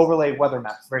be able to overlay weather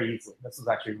maps very easily. This is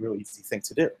actually a really easy thing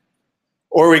to do.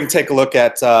 Or we can take a look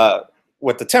at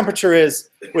what the temperature is,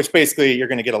 which basically you're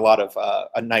going to get a lot of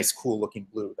a nice, cool-looking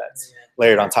blue that's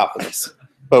layered on top of this.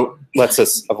 But let's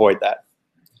just avoid that.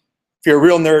 If you're a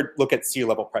real nerd, look at sea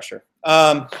level pressure.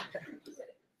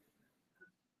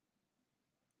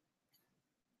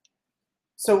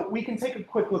 So we can take a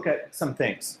quick look at some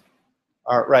things.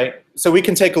 All right, so we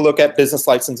can take a look at business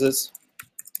licenses.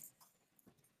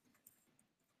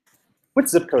 What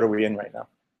zip code are we in right now?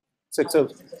 60.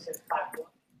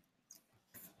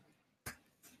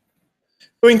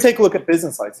 We can take a look at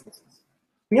business licenses.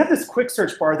 We have this quick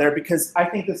search bar there because I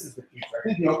think this is the future. I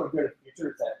think the OpenGrid of the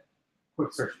future is that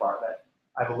quick search bar that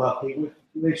I have a love-hate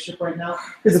relationship right now,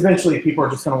 because eventually people are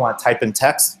just going to want to type in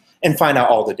text and find out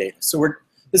all the data. So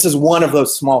this is one of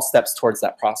those small steps towards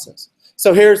that process.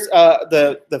 So here's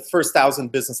the first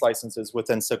 1,000 business licenses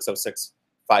within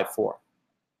 60654.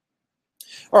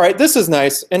 All right, this is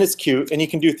nice and it's cute, and you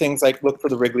can do things like look for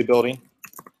the Wrigley building.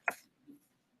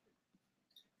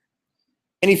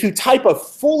 And if you type a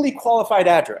fully qualified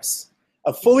address,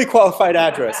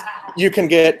 you can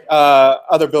get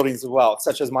other buildings as well,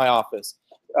 such as my office,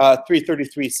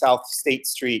 333 South State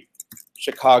Street,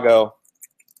 Chicago,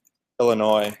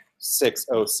 Illinois,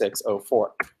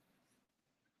 60604.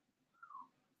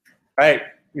 Right?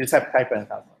 You just have to type in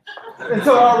 1,000. And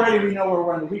so already we know where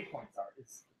one of the weak points are.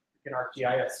 It's in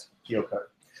ArcGIS geocode.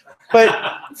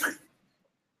 But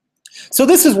so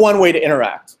this is one way to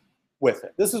interact with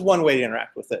it. This is one way to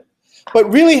interact with it.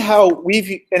 But really how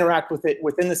we interact with it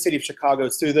within the city of Chicago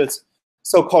is through this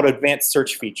so-called advanced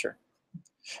search feature.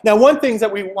 Now, one thing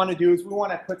that we want to do is we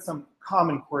want to put some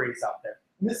common queries out there.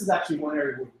 And this is actually one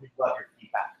area where we'd love your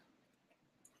feedback.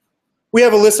 We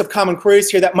have a list of common queries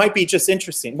here that might be just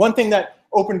interesting. One thing that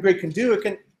OpenGrid can do, it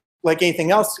can, like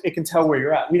anything else, it can tell where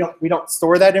you're at. We don't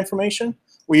store that information.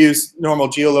 We use normal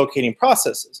geolocating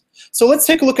processes. So let's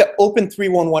take a look at Open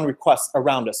 311 requests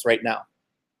around us right now.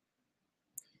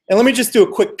 And let me just do a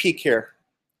quick peek here.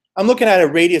 I'm looking at a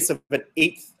radius of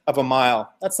 1/8 of a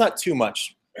mile. That's not too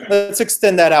much. Let's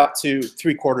extend that out to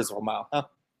 3/4 of a mile. Huh?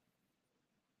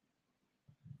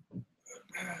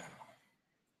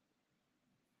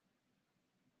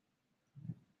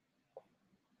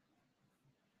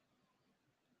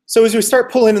 So as we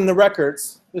start pulling in the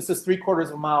records, this is 3/4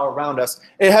 of a mile around us.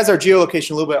 It has our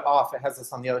geolocation a little bit off. It has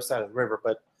us on the other side of the river,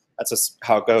 but that's just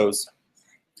how it goes.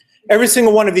 Every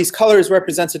single one of these colors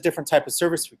represents a different type of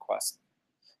service request.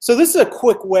 So this is a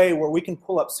quick way where we can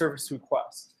pull up service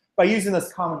requests by using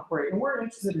this common query. And we're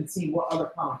interested in seeing what other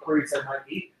common queries there might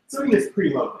be. So we just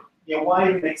preload them. You know,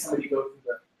 why make somebody go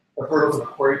through the hurdles of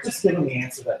a query? Just give them the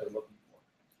answer that they're looking for.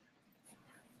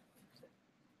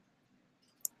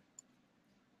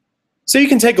 So you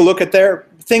can take a look at there,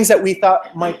 things that we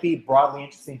thought might be broadly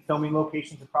interesting, filming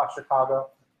locations across Chicago,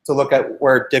 to look at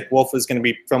where Dick Wolf is going to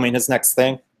be filming his next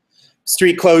thing.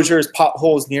 Street closures,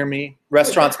 potholes near me,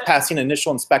 restaurants passing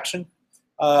initial inspection,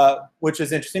 which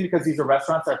is interesting because these are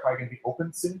restaurants that are probably going to be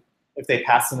open soon if they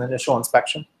pass an initial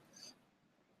inspection.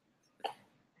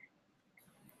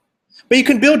 But you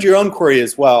can build your own query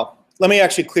as well. Let me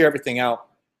actually clear everything out.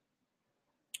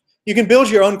 You can build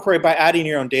your own query by adding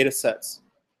your own data sets.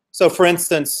 So for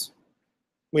instance,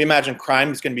 we imagine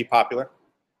crime is going to be popular.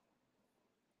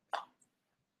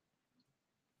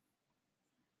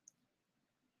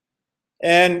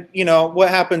 And you know, what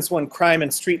happens when crime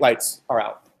and streetlights are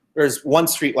out? There's one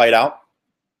street light out.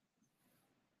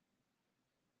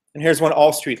 And here's when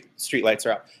all streetlights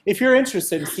are out. If you're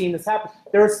interested in seeing this happen,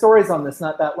 there were stories on this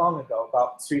not that long ago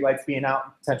about streetlights being out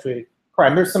and potentially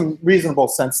crime. There's some reasonable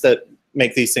sense that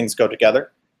make these things go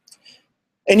together.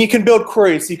 And you can build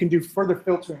queries, so you can do further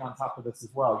filtering on top of this as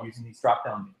well using these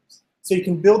drop-down menus. So you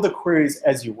can build the queries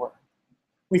as you work.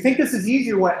 We think this is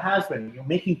easier than what it has been,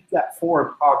 making that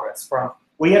forward progress from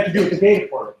what you have to do with the data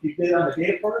portal. If you did it on the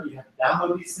data portal, you have to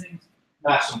download these things,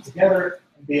 match them together,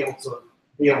 and be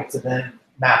able to then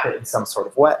map it in some sort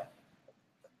of way.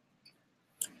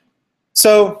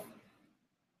 So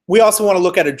we also want to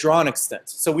look at a drawn extent.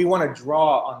 So we want to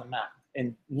draw on the map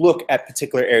and look at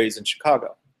particular areas in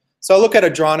Chicago. So I'll look at a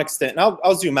drawn extent, and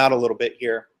I'll zoom out a little bit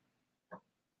here.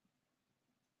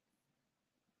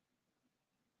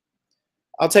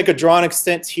 I'll take a drawn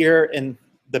extent here in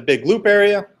the big loop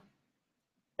area,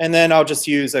 and then I'll just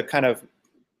use a kind of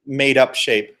made up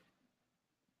shape.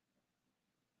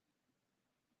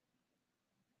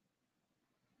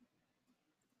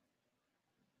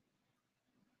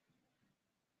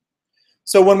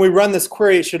 So when we run this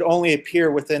query, it should only appear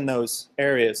within those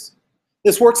areas.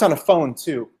 This works on a phone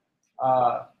too.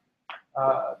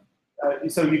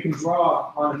 So you can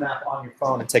draw on a map on your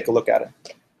phone and take a look at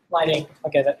it. Lighting,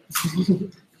 I'll get it.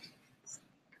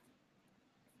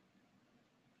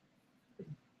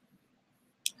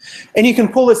 And you can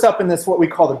pull this up in this, what we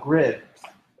call the grid.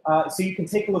 So you can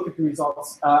take a look at the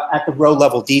results at the row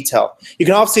level detail. You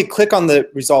can obviously click on the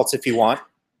results if you want.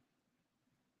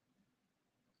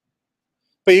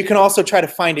 But you can also try to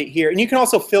find it here. And you can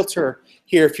also filter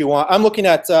here if you want. I'm looking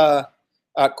at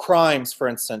crimes, for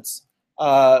instance.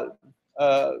 What's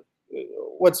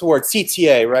the word?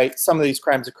 CTA, right? Some of these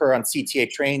crimes occur on CTA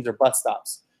trains or bus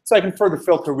stops. So I can further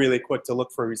filter really quick to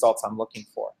look for results I'm looking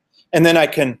for. And then I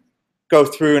can go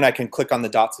through and I can click on the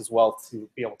dots as well to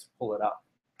be able to pull it up.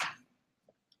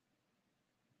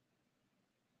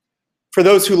 For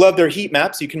those who love their heat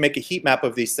maps, you can make a heat map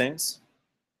of these things.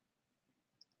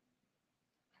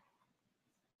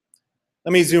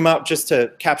 Let me zoom out just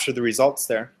to capture the results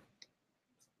there.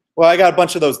 Well, I got a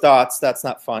bunch of those dots. That's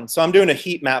not fun. So I'm doing a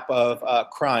heat map of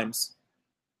crimes.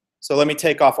 So let me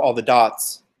take off all the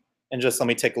dots and just let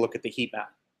me take a look at the heat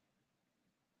map.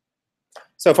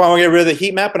 So if I want to get rid of the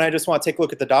heat map and I just want to take a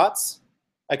look at the dots,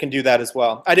 I can do that as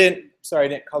well. I didn't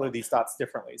color these dots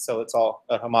differently, so it's all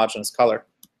a homogeneous color.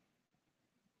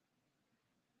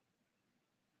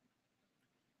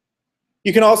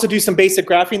 You can also do some basic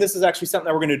graphing. This is actually something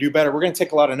that we're going to do better. We're going to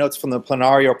take a lot of notes from the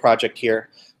Planario project here.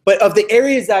 But of the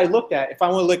areas that I looked at, if I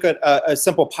want to look at a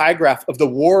simple pie graph of the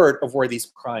ward of where these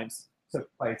crimes took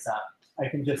place at. I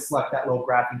can just select that little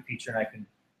graphing feature and I can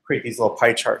create these little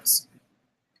pie charts.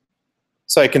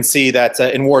 So I can see that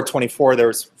in Ward 24 there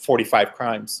was 45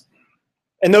 crimes.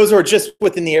 And those are just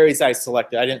within the areas I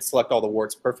selected. I didn't select all the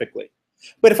wards perfectly.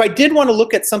 But if I did want to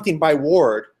look at something by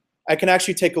ward, I can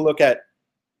actually take a look at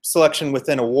selection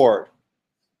within a ward.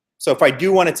 So if I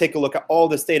do want to take a look at all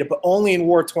this data, but only in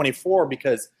Ward 24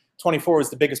 because 24 is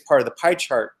the biggest part of the pie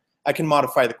chart, I can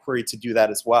modify the query to do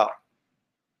that as well.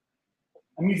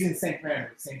 I'm using the same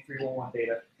parameters, same 311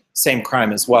 data, same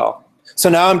crime as well. So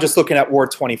now I'm just looking at Ward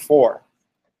 24.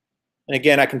 And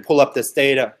again, I can pull up this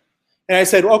data. And I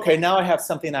said, okay, now I have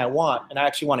something I want, and I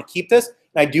actually want to keep this,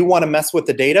 and I do want to mess with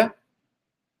the data.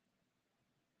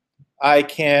 I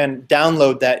can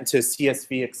download that into a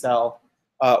CSV, Excel,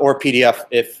 or PDF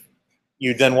if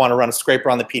you then want to run a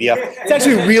scraper on the PDF. It's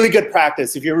actually really good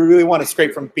practice if you really want to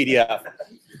scrape from PDF.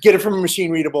 Get it from a machine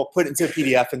readable, put it into a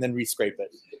PDF, and then rescrape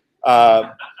it.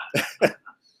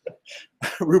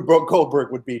 Rube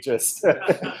Goldberg would be just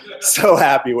so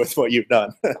happy with what you've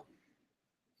done.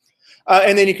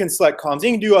 And then you can select columns. You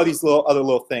can do all these other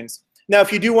little things. Now,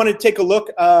 if you do want to take a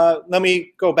look, let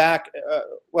me go back.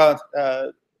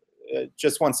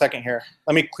 Just one second here.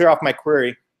 Let me clear off my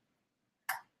query.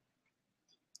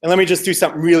 And let me just do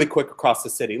something really quick across the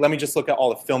city. Let me just look at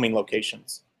all the filming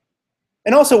locations.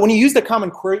 And also, when you use the common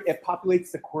query, it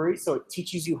populates the query, so it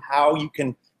teaches you how you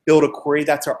can build a query.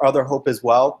 That's our other hope as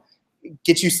well. It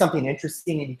gets you something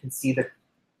interesting, and you can see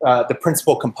the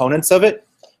principal components of it.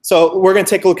 So we're going to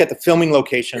take a look at the filming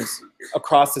locations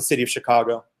across the city of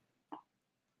Chicago.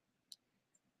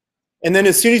 And then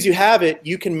as soon as you have it,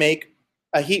 you can make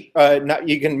a heat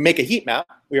map.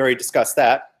 We already discussed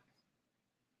that.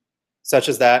 Such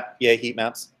as that, yeah, heat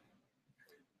maps.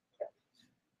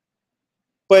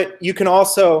 But you can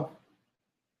also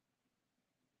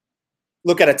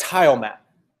look at a tile map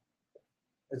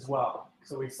as well.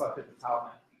 So we selected the tile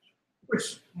map,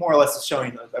 which more or less is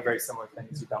showing a very similar thing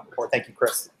as you've done before. Thank you,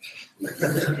 Chris.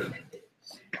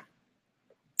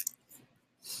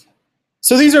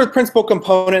 So these are the principal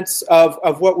components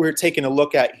of what we're taking a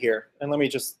look at here. And let me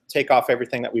just take off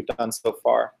everything that we've done so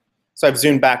far. So I've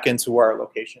zoomed back into where our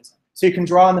locations. So you can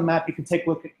draw on the map. You can take a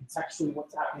look at contextually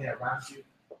what's happening around you.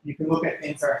 You can look at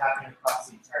things that are happening across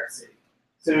the entire city.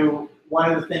 So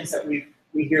one of the things that we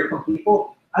hear from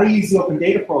people, I use the Open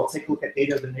Data Portal to take a look at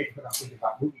data of the neighborhood I'm thinking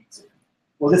about moving to.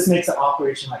 Well, this makes an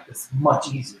operation like this much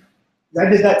easier. I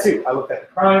did that too. I looked at the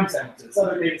crimes, I went to this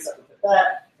other data set, looked at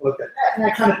that, I looked at that, and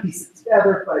I kind of pieced it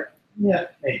together, but yeah,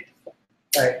 maybe. All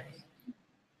right.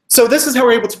 So this is how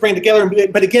we're able to bring together,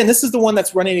 but again, this is the one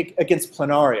that's running against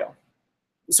Planario.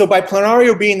 So by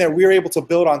Planario being there, we were able to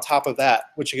build on top of that,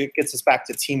 which gets us back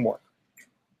to teamwork.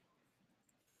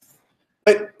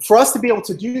 But for us to be able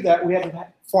to do that, we had to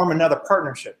form another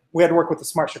partnership. We had to work with the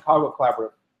Smart Chicago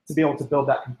Collaborative to be able to build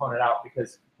that component out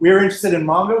because we were interested in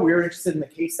Mongo, we were interested in the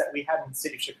case that we had in the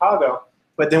city of Chicago,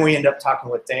 but then we ended up talking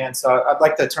with Dan. So I'd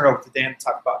like to turn over to Dan to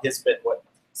talk about his bit, what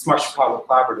Smart Chicago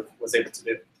Collaborative was able to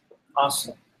do.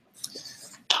 Awesome.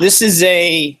 This is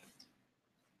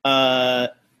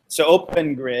so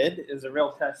OpenGrid is a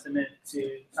real testament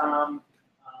to Tom,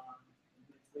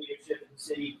 his leadership in the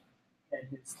city and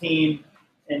his team,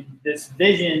 and this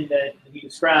vision that he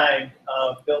described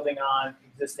of building on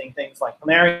existing things like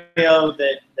Planario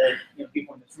that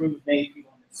people in this room have made,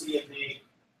 people in the city have made.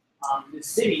 This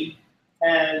city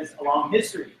has a long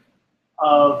history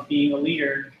of being a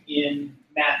leader in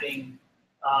mapping,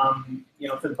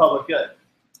 for the public good.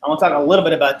 I want to talk a little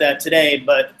bit about that today,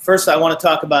 but first I want to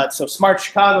talk about, Smart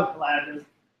Chicago Collaborative.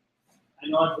 I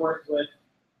know I've worked with,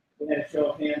 we had a show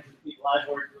of hands with people I've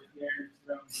worked with here in this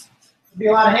room. It'd be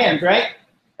a lot of hands, right?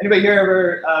 Anybody here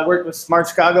ever worked with Smart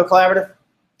Chicago Collaborative?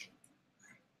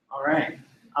 All right.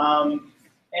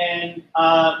 And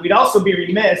we'd also be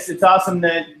remiss, it's awesome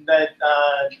that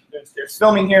there's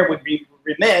filming here, would be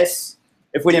remiss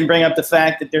if we didn't bring up the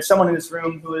fact that there's someone in this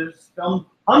room who has filmed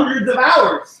hundreds of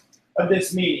hours of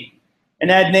this meeting. And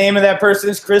that name of that person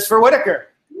is Christopher Whitaker.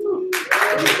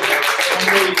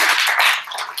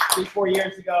 4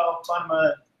 years ago, bought him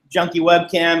a junky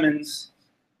webcam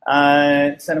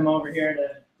and sent him over here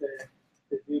to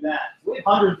do that. We have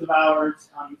hundreds of hours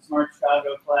on the Smart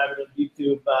Chicago Collaborative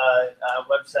YouTube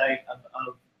website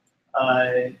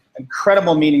of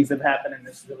incredible meetings that have happened in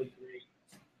this really great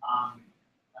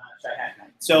Chi-Hack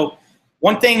night. So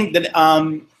one thing that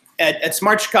at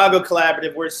Smart Chicago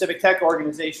Collaborative, we're a civic tech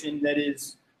organization that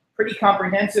is pretty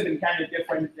comprehensive and kind of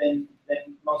different than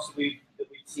most that we've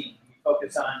seen. We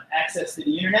focus on access to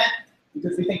the internet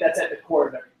because we think that's at the core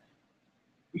of everything.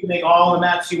 You can make all the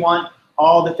maps you want,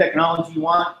 all the technology you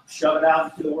want, shove it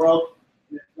out into the world.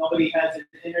 If nobody has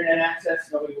internet access,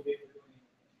 nobody will be able to do anything.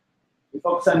 We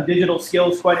focus on digital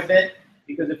skills quite a bit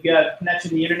because if you have connection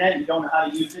to the internet and you don't know how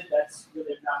to use it, that's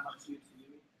really not much use to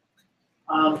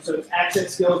you. So it's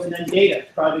access skills and then data,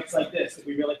 projects like this that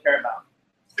we really care about.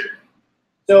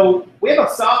 So we have a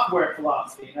software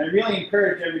philosophy, and I really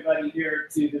encourage everybody here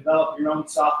to develop your own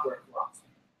software philosophy.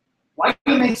 Why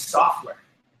do you make software?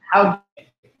 How do you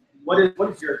make it?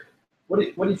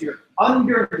 What is your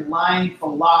underlying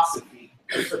philosophy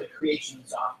for the creation of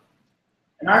software?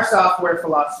 And our software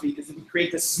philosophy is that we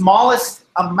create the smallest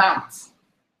amount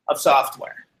of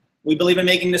software. We believe in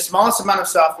making the smallest amount of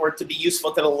software to be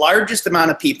useful to the largest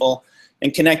amount of people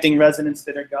and connecting residents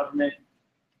to their government,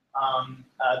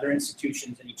 their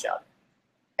institutions, and each other.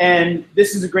 And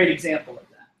this is a great example of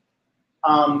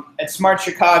that. At Smart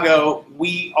Chicago,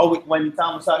 when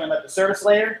Tom was talking about the service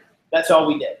layer, that's all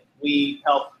we did. We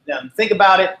helped them think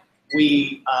about it.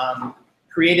 We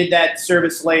created that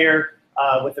service layer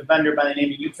with a vendor by the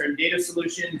name of U-Turn Data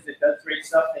Solutions that does great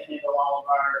stuff. They handle all of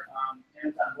our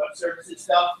Amazon Web Services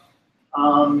stuff.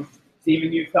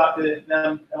 Stephen, you've talked to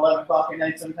them at 11 o'clock at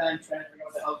night sometimes, trying to figure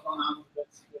out what the hell's going on with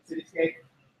Cityscape.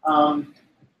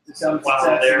 To some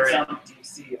Wow, they're in some,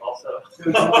 DC also.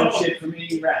 doing some good shit for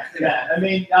me, right? Yeah, I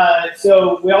mean,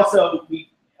 so we have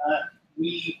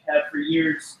for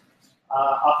years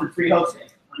offered free hosting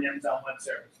on Amazon Web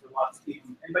Service for lots of people.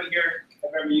 Anybody here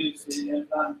have ever used the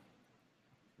Amazon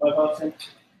Web Hosting?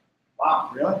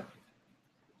 Wow, really?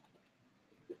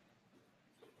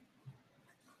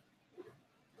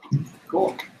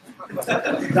 Cool.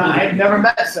 I've never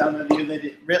met some of you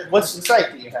that what's the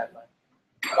site that you had? Like?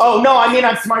 Oh, no, I mean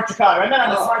on Smart Chicago. I meant on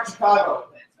the Smart Chicago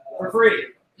thing. For free.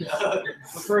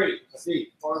 For free. See.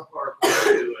 Or Roku, I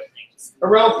think.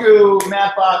 Heroku,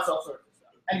 Mapbox, all sorts of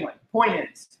stuff. Anyway, point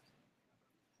is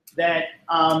that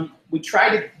we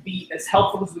try to be as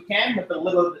helpful as we can with the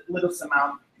littlest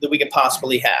amount that we could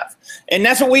possibly have. And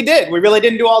that's what we did. We really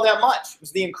didn't do all that much. It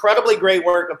was the incredibly great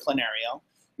work of Plenario,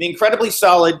 the incredibly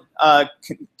solid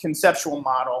conceptual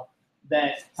model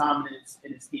that Tom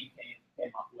and his team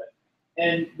came up with,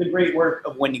 and the great work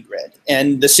of WindyGrid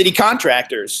and the city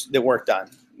contractors that worked on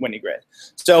WindyGrid.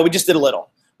 So we just did a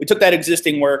little. We took that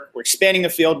existing work. We're expanding the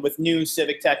field with new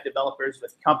civic tech developers,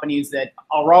 with companies that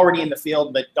are already in the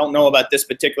field but don't know about this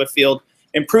particular field,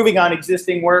 improving on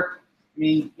existing work. I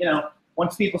mean, you know,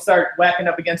 once people start whacking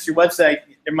up against your website,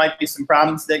 there might be some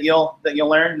problems that you'll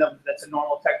learn. That's a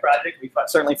normal tech project. We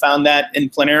certainly found that in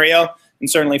Plenario, and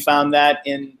certainly found that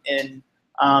in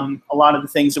a lot of the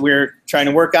things that we're trying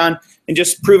to work on, and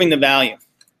just proving the value.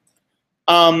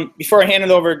 Before I hand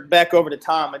it back over to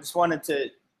Tom, I just wanted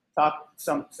to talk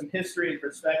some history and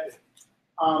perspective.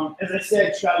 As I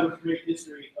said, Chicago has a great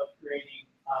history of creating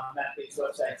map-based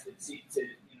websites that seek to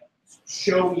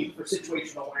show you for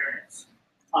situational awareness.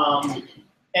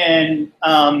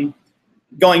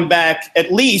 Going back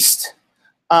at least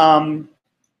to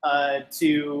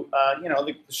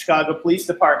the Chicago Police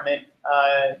Department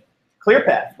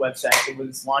ClearPath website that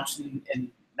was launched in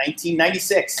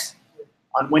 1996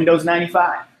 on Windows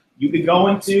 95. You could go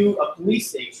into a police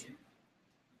station,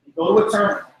 you go to a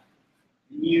terminal,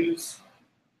 and use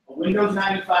a Windows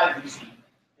 95 machine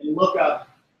and look up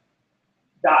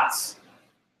dots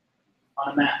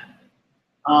on a map.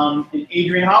 And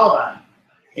Adrian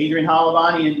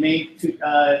Halavani in May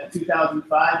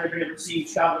 2005, everybody ever see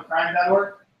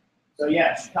ChicagoCrime.org? So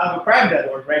yeah,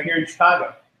 ChicagoCrime.org right here in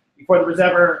Chicago, before there was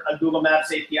ever a Google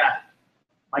Maps API.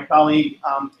 My colleague,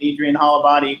 Adrian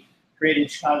Halavani, created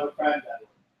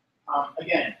ChicagoCrime.org.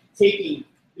 Again, taking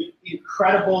the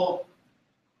incredible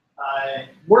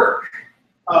work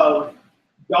of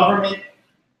government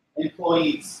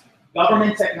employees,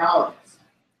 government technologists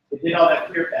that did all that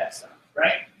ClearPath stuff,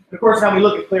 right? And of course, now we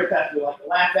look at ClearPath, we like to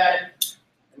laugh at it,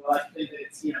 and we like to think that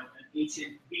it's an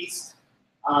ancient beast.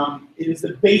 It is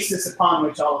the basis upon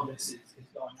which all of this is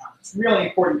going on. It's really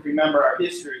important to remember our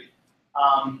history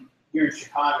here in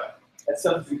Chicago. That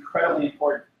stuff is incredibly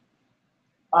important.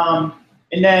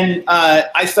 And then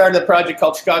I started a project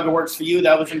called Chicago Works for You.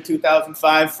 That was in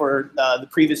 2005 for the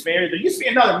previous mayor. There used to be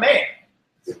another mayor.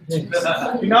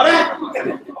 You know that?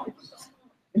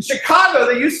 In Chicago,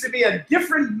 there used to be a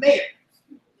different mayor.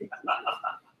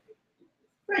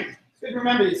 Great. It's good to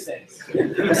remember these things.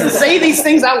 To say these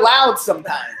things out loud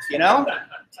sometimes, you know?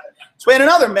 So we had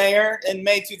another mayor in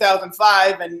May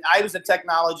 2005, and I was a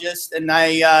technologist, and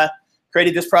I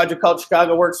created this project called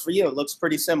Chicago Works for You. It looks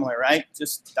pretty similar, right?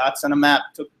 Just dots on a map,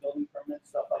 took building permits,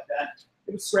 stuff like that.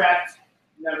 It was scrapped,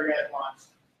 never got it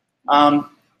launched.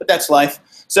 But that's life.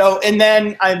 So, and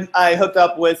then I hooked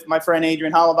up with my friend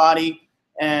Adrian Halavati,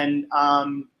 and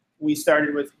we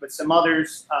started with some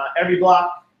others. Every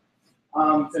Block,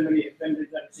 if anybody's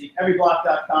ever seen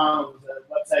everyblock.com, it was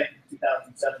a website from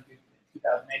 2007 to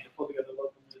 2008 to pull together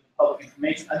local news and public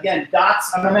information. Again,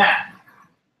 dots on the map.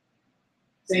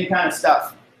 Same kind of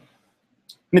stuff.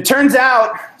 And it turns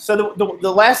out, so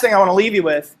the last thing I want to leave you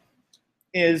with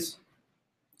is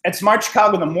at Smart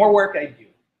Chicago, the more work I do,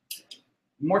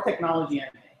 the more technology I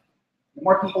make, the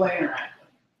more people I interact with,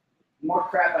 the more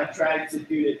crap I try to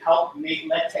do to help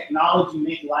let technology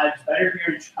make lives better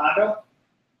here in Chicago,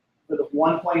 for the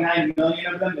 1.9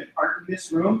 million of them that aren't in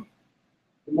this room,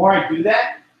 the more I do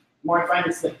that, the more I find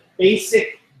it's the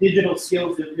basic digital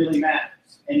skills that really matters.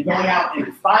 And going out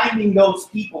and finding those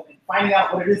people and finding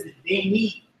out what it is that they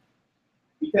need.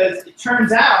 Because it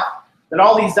turns out that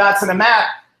all these dots on the map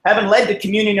haven't led to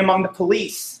communion among the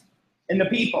police and the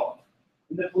people.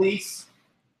 And the police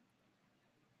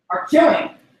are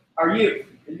killing our youth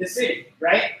in this city,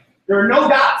 right? There are no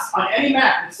dots on any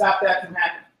map that stop that from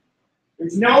happening.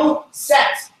 There's no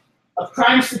set of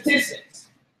crime statistics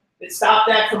that stop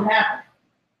that from happening.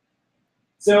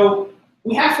 So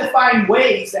we have to find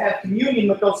ways to have communion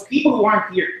with those people who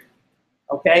aren't here,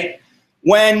 okay?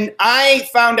 When I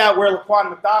found out where Laquan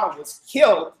McDonald was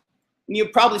killed, and you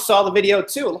probably saw the video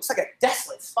too, it looks like a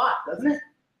desolate spot, doesn't it?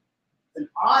 It's an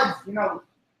odd,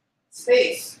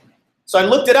 space. So I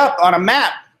looked it up on a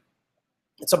map.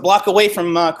 It's a block away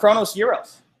from Kronos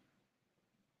Euros.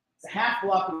 It's a half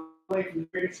block away from the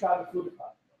Greater Chicago Food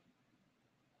Department.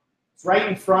 It's right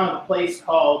in front of a place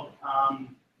called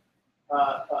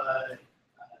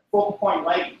Focal Point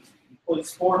Lighting.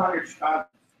 It's 400 Chicago.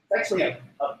 It's actually a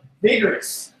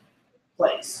vigorous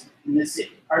place in this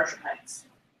city, Archer Heights,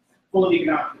 full of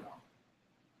economic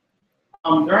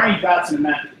development. There aren't any dots in the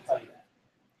map that can tell you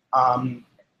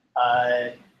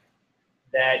that.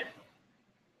 That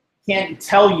can't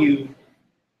tell you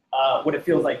what it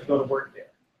feels like to go to work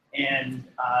there, and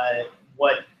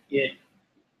what it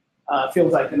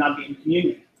feels like to not be in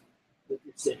communion with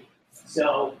your city.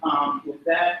 So with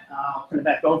that, I'll turn it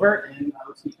back over, and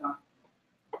let's keep on.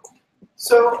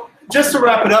 So just to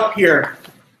wrap it up here,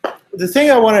 the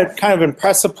thing I want to kind of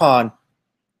impress upon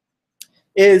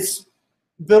is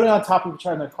building on top of each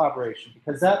other in collaboration,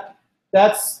 because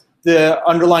that's the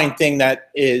underlying thing that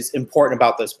is important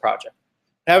about this project.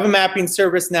 I have a mapping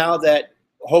service now that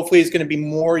hopefully is going to be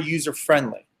more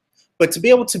user-friendly. But to be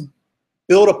able to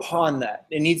build upon that,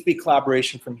 it needs to be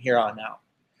collaboration from here on out.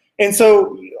 And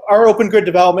so our OpenGrid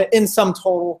development, in sum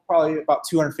total, probably about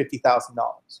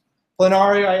 $250,000.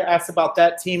 Plenario, I asked about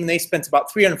that team, and they spent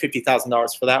about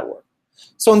 $350,000 for that work.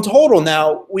 So in total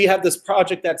now, we have this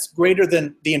project that's greater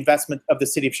than the investment of the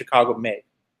city of Chicago made.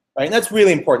 Right? And that's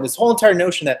really important. This whole entire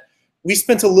notion that we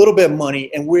spent a little bit of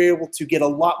money and we're able to get a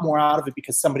lot more out of it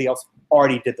because somebody else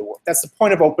already did the work. That's the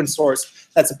point of open source.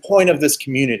 That's the point of this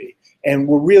community. And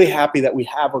we're really happy that we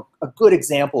have a good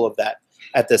example of that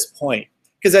at this point.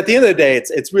 Because at the end of the day,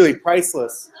 it's really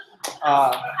priceless.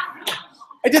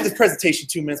 I did this presentation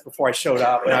 2 minutes before I showed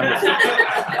up, and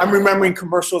I'm remembering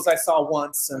commercials I saw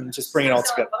once and just bringing it all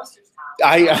together.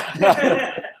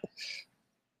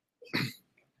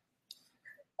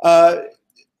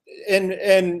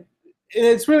 And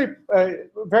it's really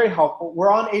very helpful.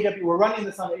 We're on AWS. We're running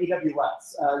this on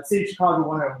AWS. The City of Chicago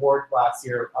won an award last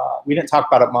year. We didn't talk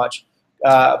about it much,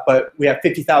 but we have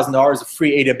 $50,000 of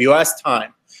free AWS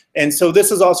time. And so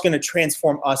this is also going to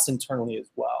transform us internally as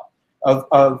well,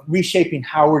 of reshaping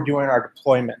how we're doing our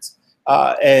deployments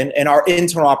and our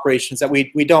internal operations that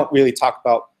we don't really talk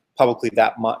about publicly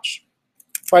that much.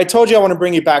 So I told you I want to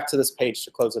bring you back to this page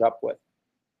to close it up with.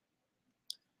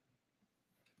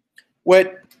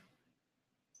 What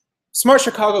Smart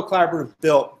Chicago Collaborative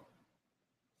built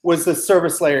was the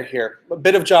service layer here, a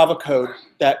bit of Java code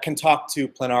that can talk to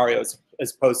Plenario as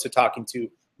opposed to talking to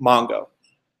Mongo.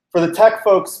 For the tech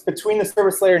folks, between the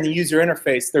service layer and the user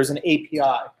interface, there's an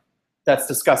API that's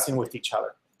discussing with each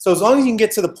other. So as long as you can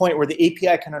get to the point where the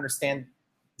API can understand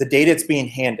the data it's being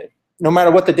handed, no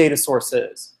matter what the data source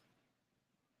is,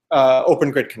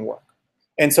 OpenGrid can work.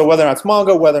 And so whether or not it's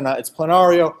Mongo, whether or not it's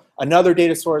Plenario, another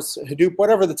data source, Hadoop,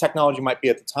 whatever the technology might be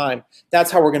at the time,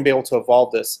 that's how we're going to be able to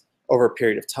evolve this over a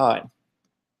period of time.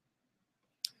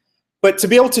 But to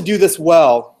be able to do this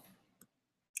well,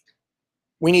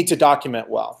 we need to document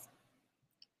well.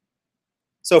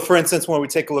 So for instance, when we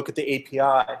take a look at the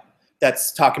API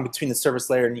that's talking between the service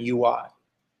layer and the UI,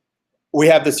 we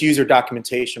have this user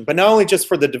documentation, but not only just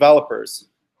for the developers,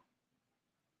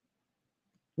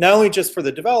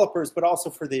 but also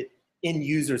for the end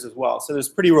users as well. So there's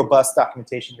pretty robust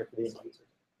documentation here for the end users.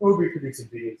 We're reproducing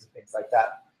videos and things like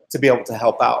that to be able to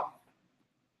help out.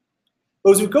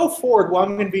 But as we go forward, what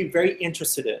I'm going to be very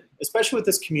interested in, especially with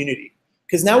this community,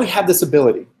 because now we have this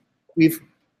ability. We've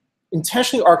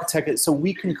intentionally architected it so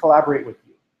we can collaborate with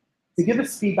you to give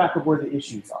us feedback of where the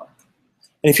issues are.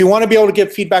 And if you want to be able to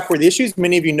give feedback where the issues,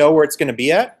 many of you know where it's going to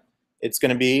be at. It's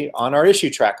going to be on our issue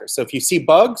tracker. So if you see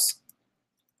bugs,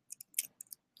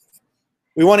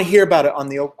 we want to hear about it on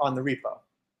the repo,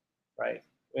 right?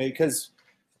 Because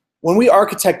when we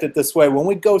architect it this way, when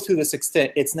we go through this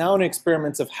extent, it's now an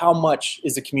experiment of how much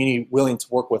is the community willing to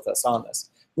work with us on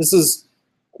this. This is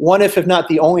one, if not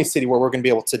the only city where we're going to be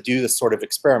able to do this sort of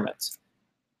experiment.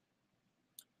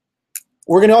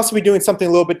 We're going to also be doing something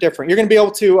a little bit different. You're going to be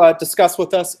able to discuss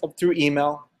with us through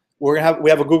email. We have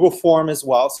a Google form as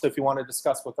well, so if you want to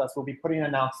discuss with us, we'll be putting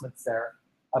announcements there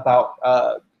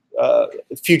about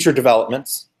future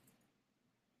developments.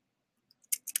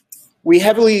 We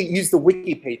heavily use the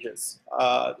wiki pages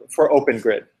for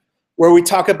OpenGrid, where we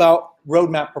talk about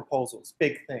roadmap proposals,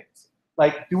 big things.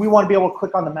 Like, do we want to be able to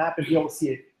click on the map and be able to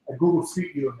see a Google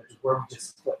Street View image where we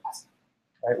just clicked?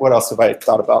 Right? What else have I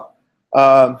thought about?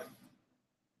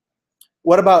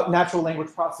 What about natural language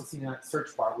processing in that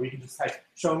search bar, where you can just type,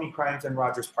 show me crimes in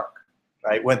Rogers Park,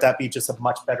 right? Wouldn't that be just a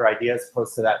much better idea as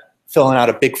opposed to that filling out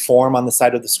a big form on the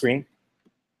side of the screen?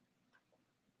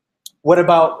 What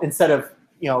about, instead of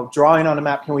drawing on a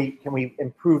map, can we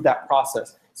improve that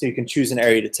process so you can choose an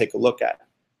area to take a look at?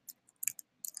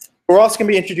 We're also going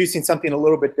to be introducing something a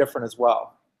little bit different as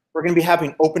well. We're going to be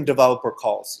having open developer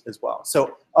calls as well.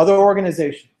 So other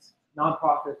organizations,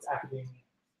 nonprofits, academia,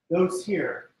 those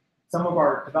here, some of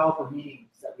our developer meetings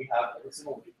that we have every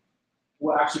single week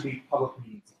will actually be public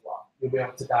meetings as well. You'll be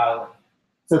able to dial in.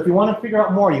 So if you want to figure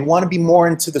out more, you want to be more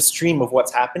into the stream of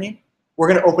what's happening, we're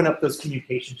going to open up those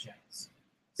communication channels.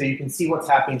 So you can see what's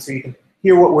happening, so you can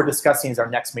hear what we're discussing as our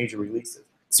next major releases.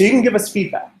 So you can give us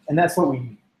feedback, and that's what we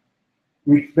need.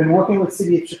 We've been working with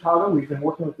City of Chicago. We've been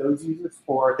working with those users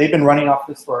they've been running off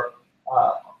this for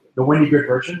the WindyGrid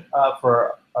version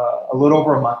for a little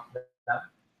over a month now.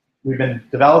 We've been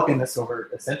developing this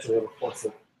essentially over the course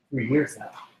of 3 years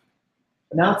now.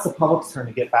 But now it's the public's turn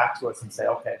to get back to us and say,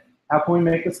 okay, how can we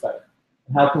make this better?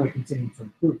 And how can we continue to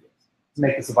improve this to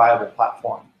make this a viable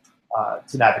platform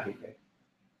to navigate data?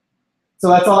 So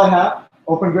that's all I have.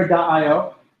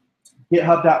 OpenGrid.io,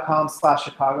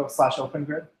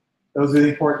 GitHub.com/Chicago/OpenGrid. Those are the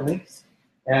important links.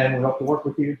 And we hope to work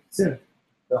with you soon.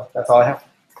 So that's all I have.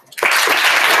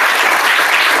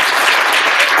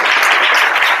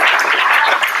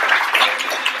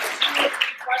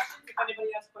 Questions? If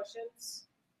anybody has questions,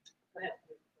 go ahead.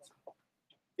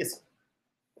 This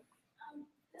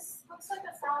Yes. looks like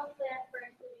a solid plan for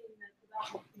including the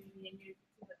development community and you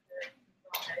put the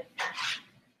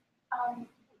do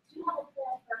you have a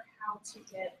plan for how to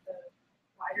get the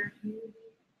wider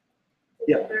community to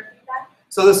give their feedback?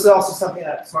 So this is also something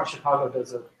that Smart Chicago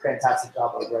does a fantastic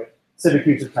job of, right? Civic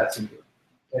user testing group.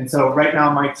 And so right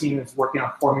now my team is working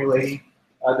on formulating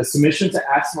the submission to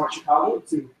Ask Smart Chicago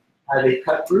to have a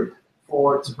cut group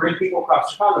to bring people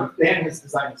across Chicago. Dan has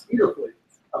designed this beautifully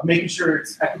of making sure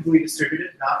it's equitably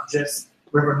distributed, not just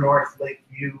River North,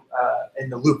 Lakeview, in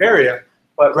the Loop area,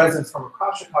 but residents from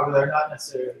across Chicago that are not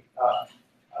necessarily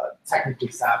technically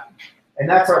savvy. And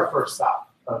that's our first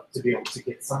stop to be able to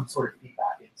get some sort of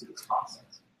feedback into this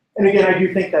process. And again, I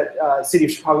do think that City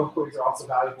of Chicago employees are also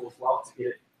valuable as well to get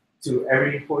it to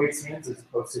every employee's hands as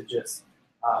opposed to just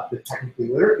the technically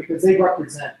literate, because they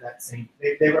represent that same,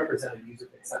 they represent a user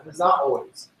base that is not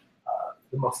always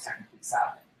the most technically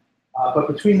savvy. But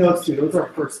between those two, those are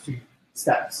our first two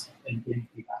steps in getting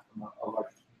feedback from a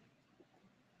large community.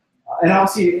 And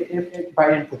obviously,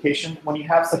 by implication, when you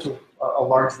have such a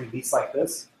large release like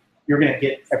this, you're going to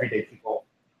get everyday people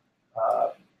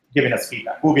giving us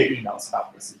feedback. We'll get emails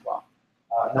about this as well.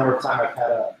 A number of times I've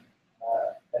had an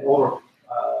older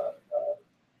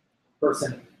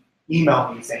person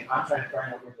email me saying, I'm trying to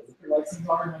find out where the liquor licenses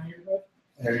are in my neighborhood,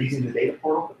 and they're using the data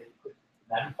portal, but they click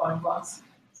the magnifying glass.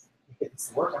 You get this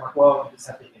to work. I'm like, well, you just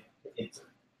have to enter.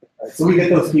 Right? So we get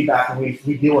those feedback, and we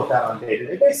deal with that on a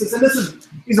day-to-day basis. And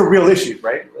these are real issues,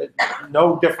 right?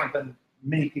 No different than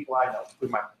many people I know,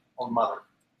 including my own mother,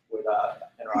 would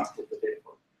interact with the data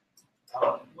portal.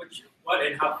 What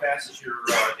and how fast is your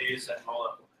data set roll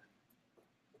up?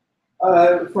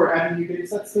 For adding new data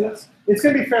sets to this, it's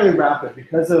going to be fairly rapid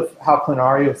because of how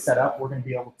Plenario is set up. We're going to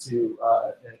be able to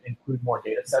include more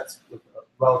data sets with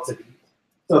relative ease.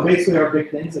 So basically, our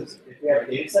big things is if we have a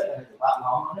data set that has a lat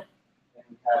long on it, and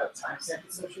we have a timestamp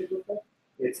associated with it,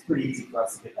 it's pretty easy for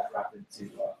us to get that wrapped into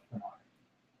Plenario.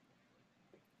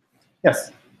 Yes.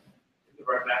 In the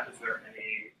roadmap, is there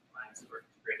any plans for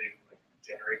integrating, like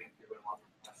generating through and along the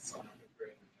process on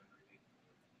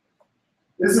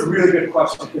This is a really good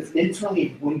question because internally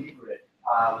in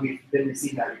WindyGrid, we've been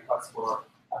receiving that request for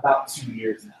about 2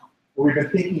 years now. But we've been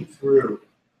thinking through,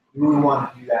 do we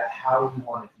want to do that? How do we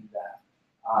want to do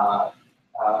that?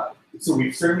 So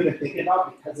we've certainly been thinking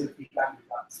about, because of the feedback we've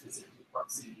gotten specifically from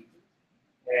city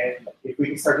users. And if we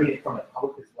can start getting it from the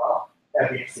public as well,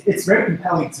 that'd be interesting. It's very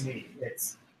compelling to me.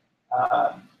 It's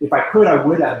if I could, I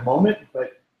would at a moment,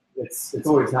 but it's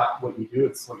always not what you do,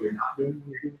 it's what you're not doing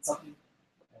when you're doing something.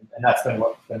 And that's been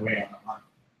what's been weighing on my mind.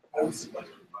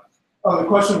 Oh, the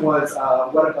question was,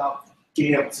 what about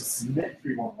being able to submit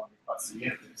 311 requests to the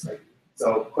interface, right?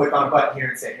 So click on a button here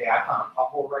and say, hey, I found a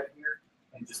pothole right here,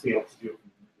 and just be able to do it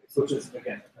from the interface, which is,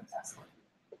 again, fantastic.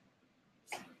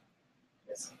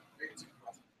 Yes?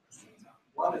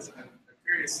 One is, I'm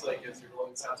curious, like, as you're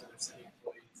rolling this out to their city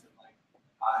employees and, like,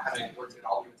 having worked in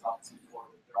all these offices before,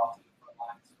 they're often the front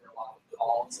lines for a lot of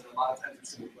calls, and a lot of times there's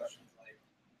some questions like,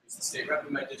 who's the state rep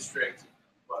in my district,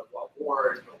 but what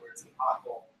ward, but where's the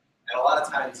pothole? And a lot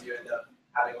of times you end up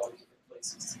having all these different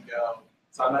places to go.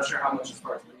 So I'm not sure how much as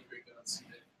far as WindyGrid goes,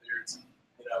 if there's,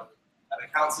 you know, an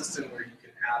account system where you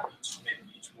can have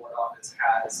maybe each ward office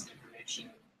has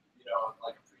information, you know,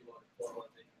 like a preloaded portal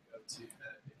that they can go to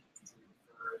that they can continue to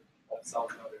refer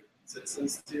themselves and other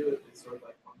citizens to. Is sort of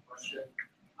like one question.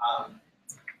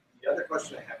 The other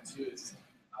question I have too is,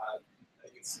 I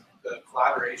think it's the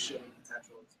collaboration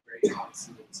potential is great,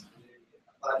 obviously, in this community.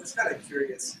 But I'm just kind of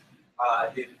curious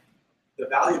if the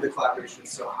value of the collaboration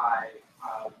is so high,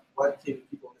 what can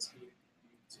people in this community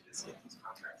do to just get these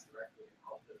contracts directly and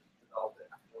help them develop it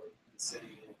for the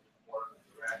city and more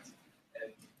direct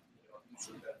and, you know,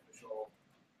 mutually beneficial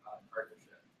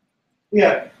partnership?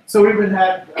 Yeah, so we've been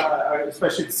had,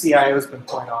 especially the CIO has been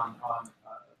pointing on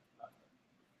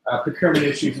procurement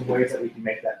issues and ways that we can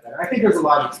make that better. I think there's a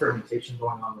lot of experimentation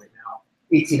going on right now.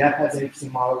 18F has an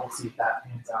interesting model. We'll see if that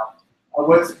pans out.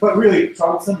 But really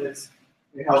troublesome is,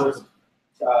 you know, there's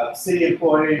a city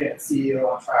employee and CEO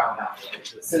on trial now. Right?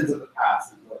 The sins of the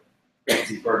past is what gets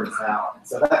these burdens now. And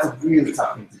so that's a really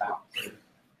tough thing to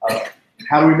balance.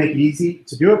 How do we make it easy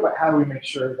to do it, but how do we make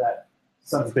sure that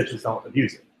sons of bitches don't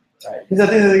abuse it? Right? Because at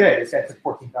the end of the day, this guy took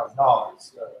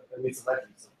 $14,000, at least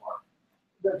allegedly so far.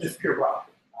 That's just pure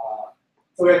profit.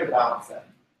 So we have to balance that.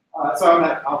 So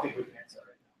I don't think we can answer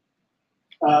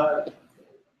right now.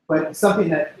 But something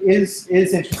that is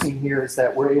interesting here is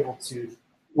that we're able to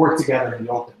work together in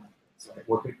the open, right?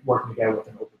 Working together with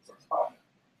an open source project.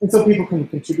 And so people can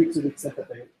contribute to the extent that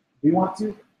they do want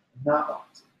to, not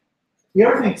want to. The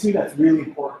other thing too that's really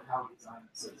important how we design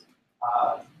this is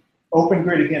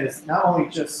OpenGrid, again, is not only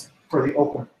just for the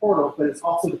open portal, but it's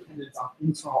also dependent on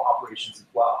internal operations as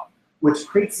well, which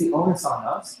creates the onus on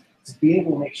us to be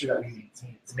able to make sure that we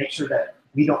maintain it, to make sure that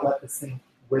we don't let this thing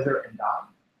wither and die,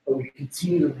 but we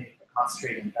continue to make a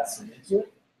concentrated investment into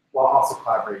it while also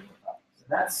collaborating with others.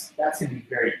 And that's going to be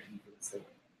very key for this thing.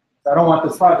 So I don't want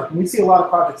this project. And we see a lot of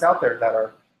projects out there that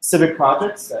are civic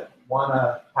projects that won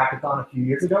a hackathon a few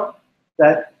years ago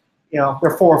that, you know,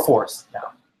 they're 404s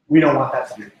now. We don't want that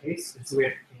to be the case, and so we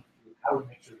have to think through how we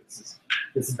make sure this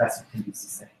investment can be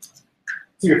sustained.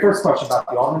 So your first question about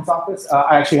the Alderman's office,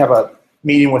 I actually have a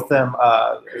meeting with them,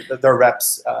 their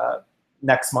reps,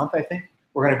 next month, I think.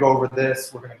 We're going to go over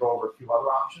this. We're going to go over a few other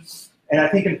options. And I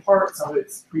think in part, some of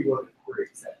it's preloaded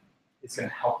queries that is going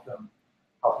to help them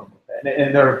with that.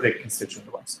 And they're a big constituent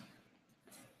of us.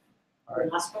 All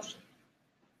right, last question.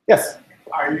 Yes?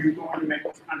 Are you going to make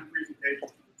some kind of presentation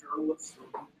to the journalists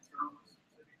or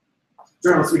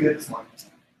Journalists, we did this morning.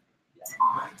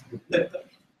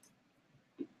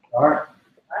 All right.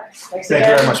 Thanks Thank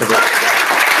you very much, everyone.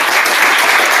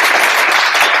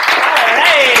 All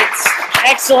right,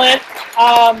 excellent.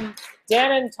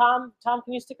 Dan and Tom,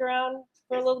 can you stick around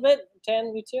for a little bit?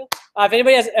 Dan, you too. If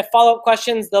anybody has follow-up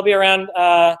questions, they'll be around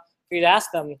for you to ask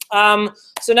them.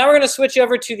 So now we're going to switch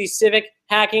over to the civic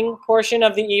hacking portion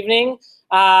of the evening.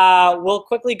 We'll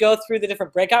quickly go through the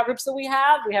different breakout groups that we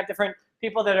have. We have different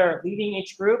people that are leading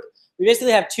each group. We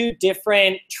basically have two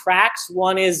different tracks.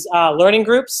 One is learning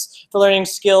groups for learning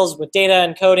skills with data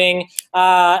and coding.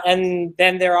 And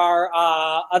then there are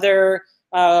other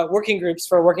working groups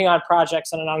for working on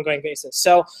projects on an ongoing basis.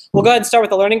 So we'll go ahead and start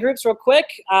with the learning groups real quick.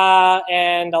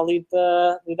 And I'll lead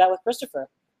that with Christopher.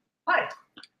 Hi.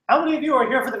 How many of you are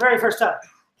here for the very first time?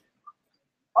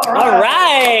 All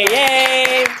right.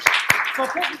 Yay. So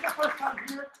if this is the first time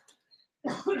here,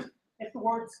 if the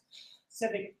words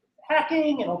civic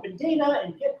hacking and open data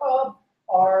and GitHub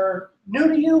are new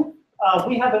to you,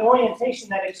 we have an orientation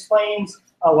that explains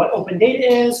what open data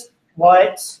is,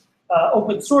 what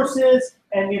open source is,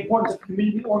 and the importance of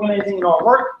community organizing in our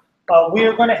work. We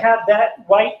are going to have that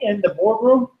right in the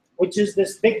boardroom which is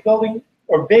this big building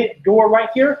or big door right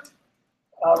here,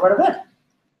 right over there.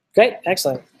 Great,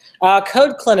 excellent.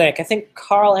 Code Clinic. I think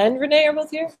Carl and Renee are both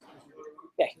here.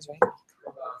 Yeah, he's right.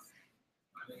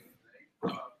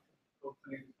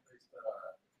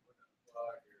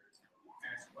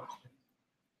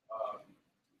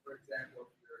 For example,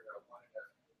 if you're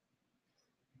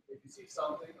if you see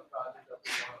something, a project that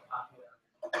we want to popular,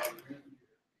 and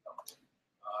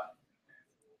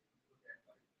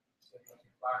look at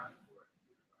environment for it.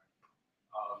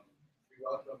 We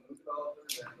welcome new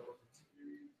developers and those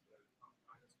experience that come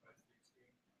behind us by the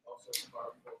also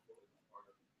part of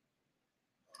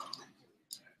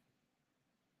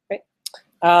Great.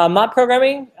 Mob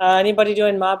programming. Anybody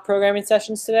doing mob programming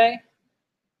sessions today? I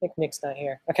think Nick's not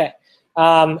here. Okay.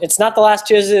 It's not the last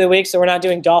Tuesday of the week, so we're not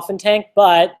doing Dolphin Tank,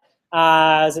 but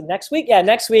is it next week? Yeah,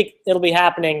 next week it'll be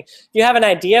happening. If you have an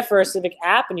idea for a Civic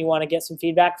app and you want to get some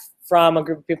feedback from a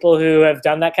group of people who have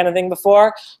done that kind of thing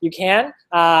before, you can.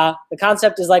 The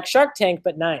concept is like Shark Tank,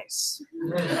 but nice.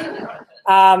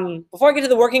 Before I get to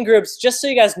the working groups, just so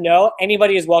you guys know,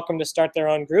 anybody is welcome to start their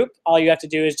own group. All you have to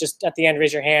do is just at the end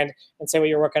raise your hand and say what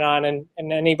you're working on, and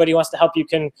anybody who wants to help you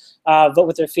can vote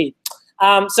with their feet.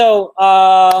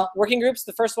 Working groups,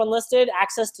 the first one listed,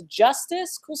 access to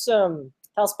justice. Kulsum,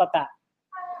 tell us about that.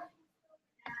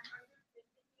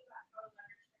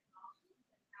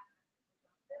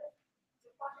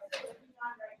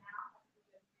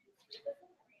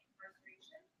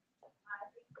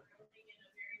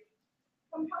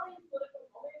 Compelling political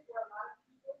moment where a lot of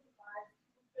people who've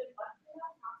been left out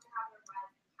have to have their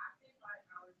lives impacted by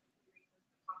our reasons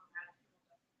for problematic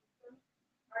criminal justice system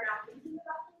are now thinking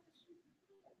about those issues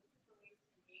and looking for ways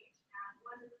to engage. And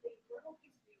one of the things we're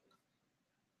hoping to do is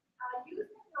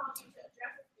use technology to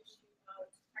address this issue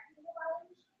of technical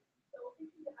violations. So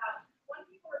thinking about when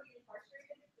people are being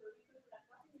incarcerated, so because that's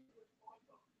nothing to do with quote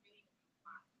unquote committing a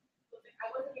crime. So like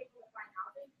I wasn't able to find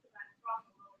housing because I'm from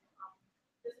a low income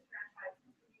disenfranchised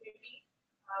community,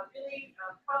 really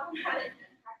problematic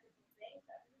and practical things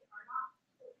that really are not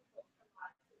so difficult to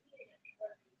realize to me and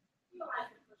because we realize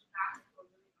and push back to a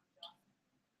really unjust,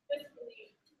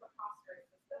 fiscally preposterous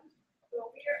system.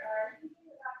 So we are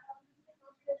thinking about how to use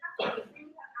technology to tackle this.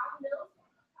 We have Allen Mills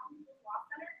Law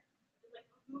Center, which is like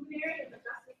a luminary in the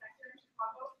justice sector in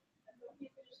Chicago, and so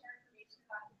he's going to share information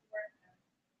about his work. And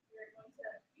we're going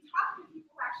to be talking to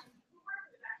people who work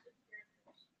with actually experienced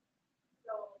issues.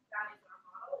 So that is our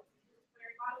model. It's a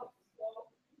disciplinary model, it's a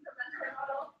slow, intervention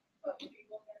model, but we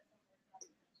will get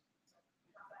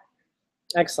somewhere.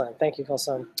 Excellent. Thank you,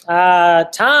 Kulsum.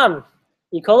 Tom,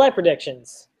 E. coli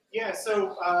predictions. Yeah,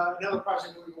 so another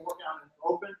project that we've been working on in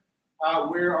Open,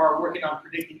 we are working on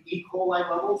predicting E. coli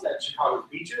levels at Chicago's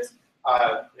beaches.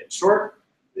 In short,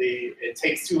 it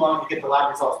takes too long to get the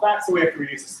lab results back, so we have to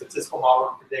use a statistical model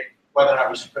to predict whether or not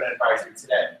we should put an advisory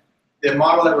today. The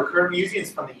model that we're currently using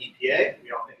is from the EPA. We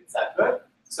don't think it's that good.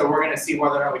 So we're going to see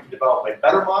whether or not we can develop a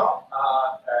better model.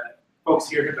 Folks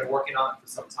here have been working on it for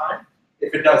some time.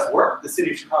 If it does work, the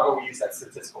city of Chicago will use that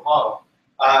statistical model.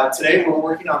 Today we're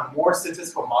working on more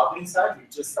statistical modeling side. We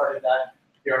just started that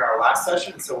here in our last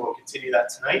session, so we'll continue that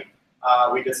tonight.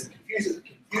 We did some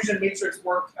confusion matrix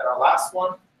work at our last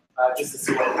one, just to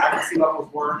see what the accuracy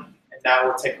levels were. And now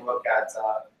we're taking a look at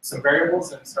some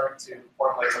variables and starting to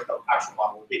formulate what the actual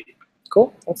model will be.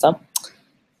 Cool. Thanks, Tom.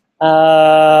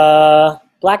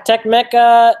 Black Tech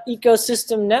Mecca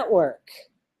Ecosystem Network.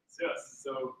 Yes.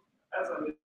 So as I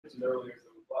mentioned earlier, so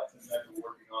with Black Tech Mecca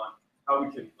working on how we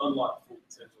can unlock the full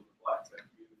potential of the Black Tech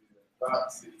community and drive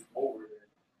the city forward and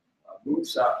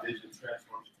moonshot vision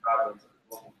transform Chicago into the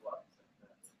global Black Tech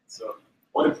network. So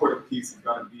one important piece is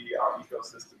going to be our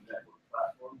ecosystem network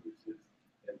platform, which is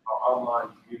our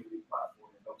online community platform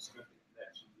that helps strengthen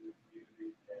connection with the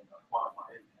community and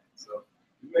quantify impact. So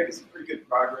we're making some pretty good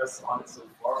progress on it so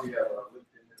far. We have a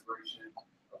LinkedIn integration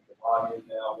of the login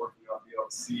now, working on being able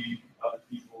to see other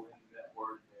people in the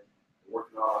network, and we're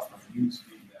working on our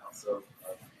newsfeed now. So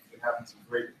we've been having some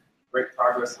great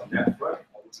progress on that front.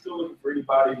 We're still looking for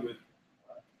anybody with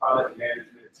product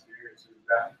management experience,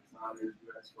 graphic designers,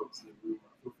 UX folks in the room.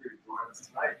 Feel free to join us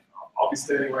tonight. I'll be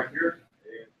standing right here,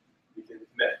 and we can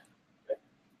connect.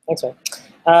 Thanks,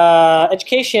 man.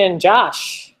 Education,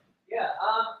 Josh. Yeah,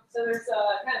 so there's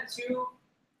kind of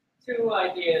two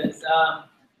ideas.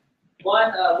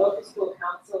 One, local school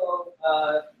council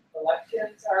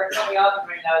elections are coming up, and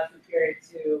right now it's the period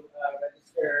to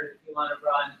register if you want to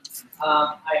run.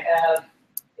 I have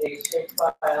a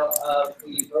shapefile of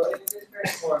the voting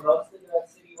districts for most of the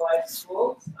citywide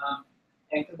schools,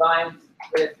 and combined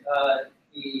with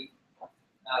the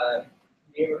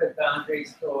neighborhood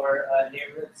boundaries for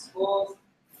neighborhood schools.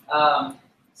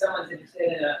 someone's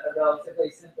interested in a relatively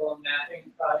simple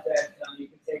mapping project, you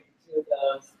can take the two of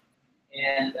those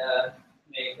and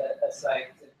make a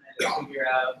site to kind of figure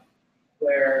out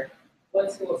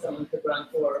what school someone could run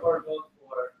for or vote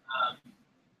for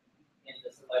in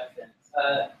the selections.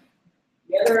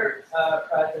 The other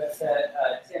project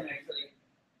that Tim actually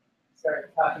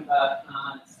started talking about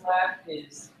on Slack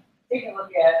is taking a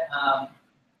look at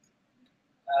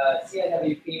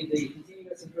CIWP, the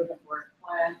Continuous Improvement Work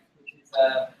Plan, which is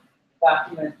a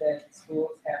document that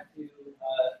schools have to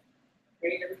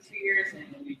create every 2 years and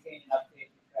maintain and update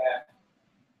to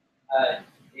track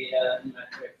data and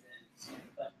metrics and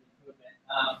fund improvement.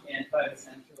 And 5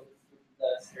 essentials is the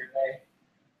survey.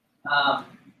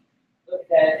 Look at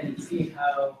that and see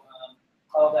how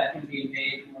all that can be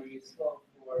made more useful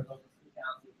for local school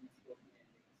councils and school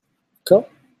communities. Cool.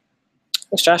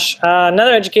 Thanks, Josh.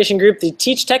 Another education group, the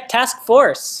Teach Tech Task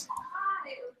Force.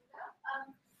 Hi,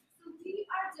 so we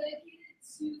are dedicated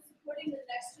to supporting the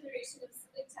next generation of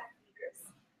civic tech leaders.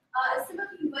 As some of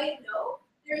you might know,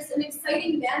 there's an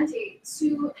exciting mandate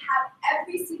to have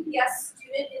every CPS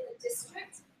student in the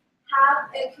district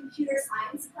have a computer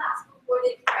science class before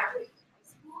they graduate from high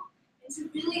school, and to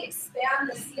really expand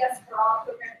the CS for All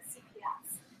program at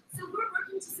CPS. So we're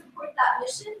working to support that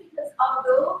mission because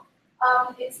although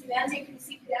it's a mandate from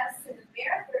CPS and the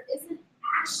mayor, there isn't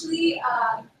actually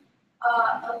a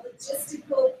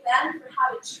logistical plan for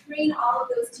how to train all of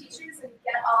those teachers and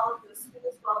get all of those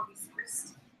schools well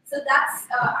resourced. So that's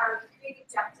our big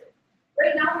objective.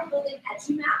 Right now we're building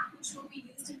EduMap, which will be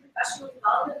used in professional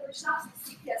development workshops with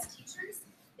CPS teachers.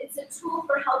 It's a tool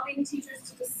for helping teachers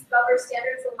to discover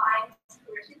standards aligned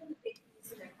curriculum that they can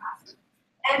use in their classroom.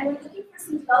 And we're looking for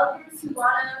some developers who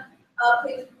want to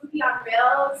play with Ruby on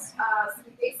Rails,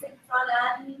 some basic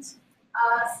front-end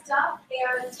stuff,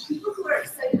 and people who are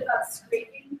excited about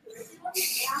scraping curriculum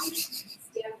and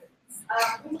standards.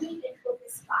 We'll meet in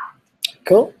Focus 5.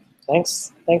 Cool.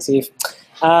 Thanks. Thanks, Eve.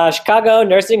 Chicago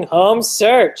Nursing Home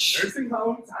Search. Nursing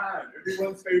home time,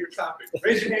 everyone's favorite topic.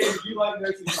 Raise your hand if you like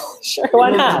nursing homes. Sure, why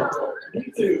not? Me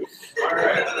too. All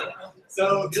right.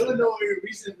 So Illinois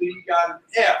recently got an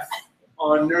F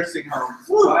on nursing homes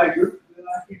by a group that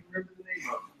I can't remember the name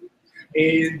of.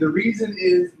 And the reason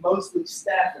is mostly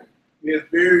staffing. We have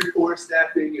very poor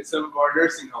staffing at some of our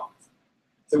nursing homes.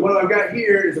 So what I've got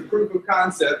here is a proof of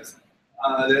concept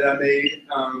that I made.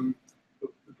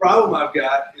 The problem I've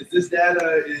got is this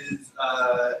data is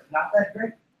not that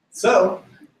great. So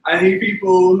I need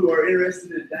people who are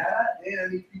interested in data, and I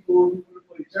need people who want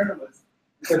to play journalists,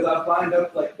 because I've lined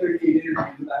up like 38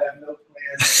 interviews and I have no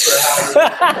plans for how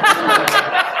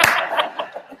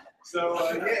to. So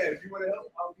yeah, if you want to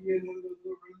help, I'll be in one of those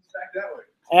little rooms back that way.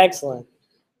 Excellent.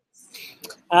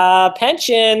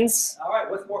 Pensions. All right,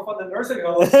 what's more fun than nursing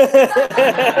homes? So we've been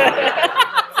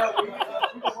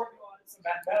working on some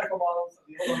mathematical models of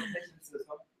the Illinois pension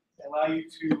system that allow you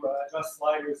to adjust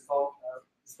sliders called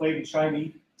displayed and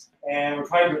shiny. And we're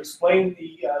trying to explain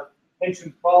the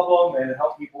pension problem and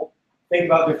help people think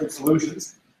about different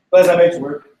solutions. But as I mentioned,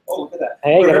 we're look at that.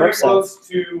 Hey, we're very close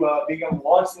to being able to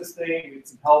launch this thing. We need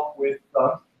some help with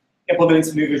implementing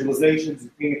some new visualizations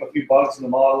and cleaning up a few bugs in the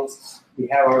models. We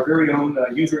have our very own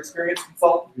user experience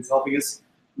consultant who's helping us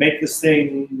make this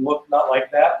thing look not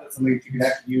like that, but something that you can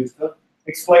actually use to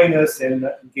explain this and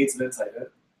gain some insight in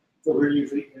it. So we're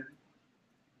usually in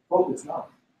Focus 9.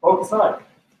 Focus 9.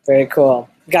 Very cool.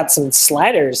 Got some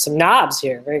sliders, some knobs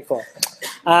here. Very cool.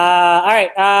 All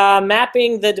right,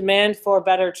 mapping the demand for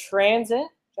better transit.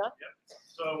 John? Yep.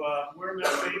 So we're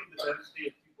mapping the density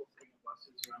of people taking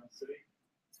buses around the city.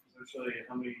 Essentially,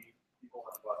 how many people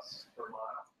on a bus per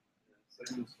mile in a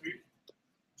segment of the street.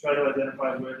 Try to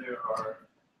identify where there are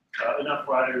enough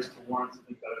riders to warrant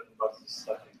something better than buses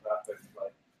stuck in traffic,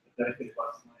 like a dedicated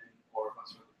bus lane or a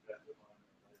bus with a transit line.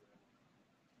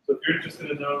 So if you're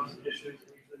interested in those issues,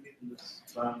 we usually meet in this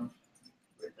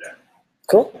right there.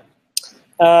 Cool.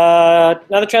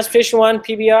 Another transportation one,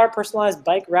 PBR, personalized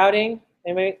bike routing.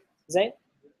 Anybody? Zane?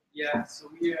 Yeah, so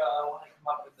we want to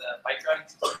come up with a bike routing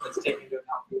system that's taking into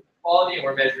account pavement quality, and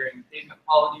we're measuring pavement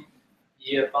quality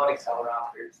via phone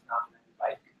accelerometers, not the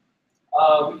bike.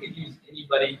 We could use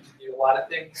anybody to do a lot of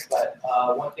things, but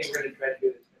one thing we're going to try to do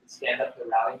is stand up the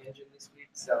routing engine this week.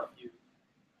 So if you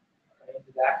are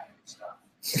into that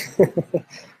kind of stuff.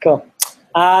 Cool.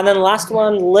 And then the last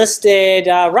one listed,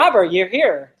 Robert, you're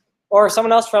here. Or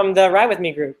someone else from the Ride With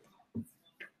Me group.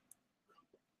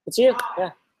 It's you,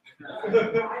 yeah.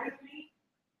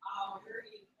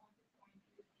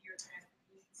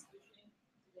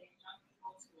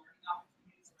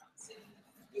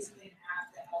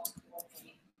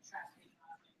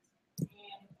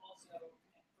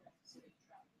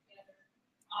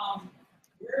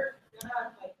 We're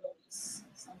gonna like release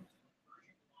some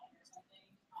version 1 or something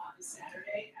this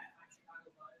Saturday at my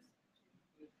Chicago Buzz.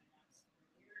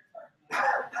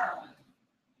 Half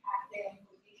day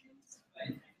implications, but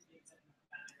I think it's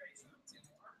ready, so I'll say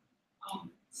more.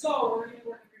 So we're gonna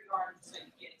work really hard just like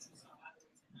getting some stuff out of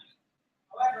the way tonight.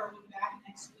 However, we'll be back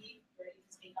next week, ready to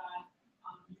take on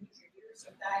new contributors. So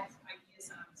if that idea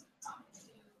sounds interesting to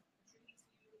you,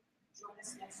 join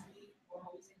us next week. We're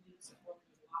always in need of support.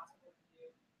 There's lots of work to do.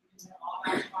 You can learn all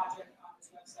about the project on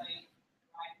this website,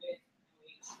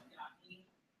 private.me. There's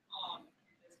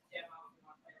a demo if you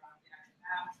want to play around with the actual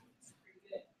app. It's pretty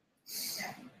good.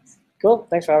 Yeah. Cool.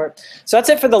 Thanks, Robert. So that's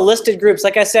it for the listed groups.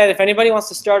 Like I said, if anybody wants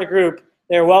to start a group,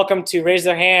 they're welcome to raise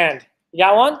their hand. You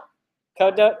got one?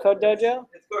 Code Dojo? It's Code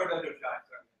Dojo time,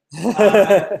 sorry.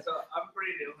 So I'm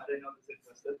pretty new. I didn't know this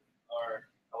existed, or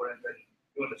I wouldn't have been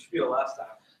doing the spiel last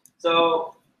time.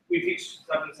 So we teach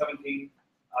 7 to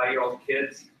 17-year-old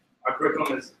kids. Our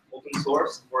curriculum is open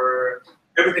source.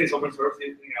 Everything's open source,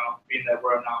 being that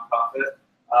we're a nonprofit.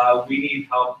 We need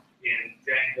help in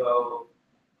Django,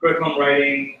 curriculum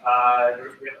writing.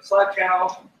 We have a Slack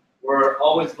channel. We're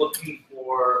always looking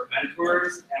for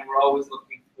mentors, and we're always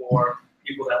looking for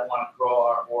people that want to grow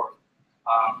our org.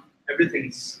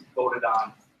 Everything's voted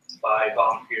on by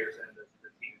volunteers and the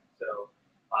team. So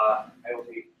I will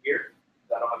be here.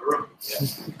 I don't have a room. Yeah.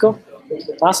 Cool.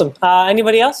 Awesome.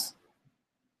 Anybody else?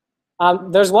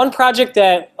 There's one project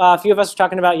that a few of us were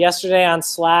talking about yesterday on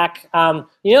Slack.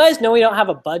 You guys know we don't have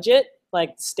a budget.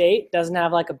 Like the state doesn't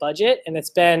have like a budget, and it's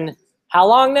been how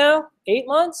long now? 8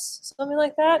 months? Something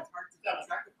like that?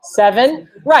 7?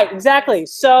 Right, exactly.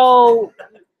 So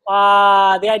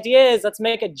the idea is let's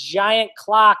make a giant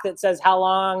clock that says how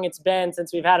long it's been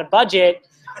since we've had a budget,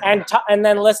 and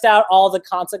then list out all the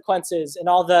consequences and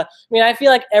all the. I mean, I feel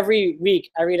like every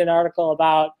week I read an article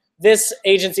about this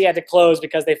agency had to close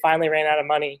because they finally ran out of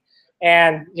money,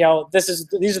 and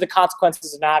these are the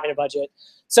consequences of not having a budget.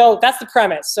 So that's the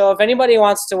premise. So if anybody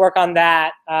wants to work on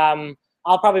that,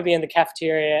 I'll probably be in the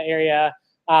cafeteria area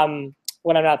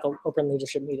when I'm at the open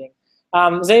leadership meeting.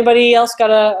 Has anybody else got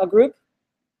a group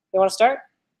they want to start?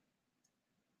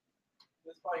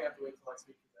 This probably have to wait till next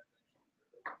week,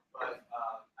 but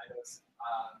I noticed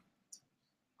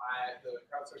the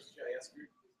crowdsourced GIS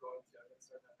group is going to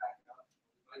start that back up.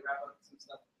 I might wrap up some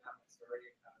stuff in that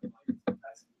story,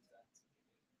 that's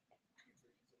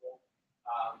usable.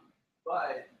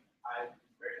 But I'm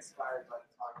very inspired by the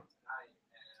talk tonight,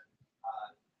 and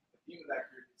the theme of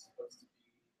that group is supposed to be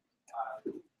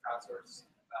crowdsourced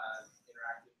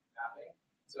interactive mapping.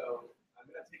 So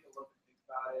I'm going to take a look and think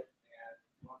about it, and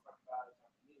if you want to talk about it,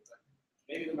 talk to me, but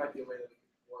maybe there might be a way that we can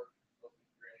work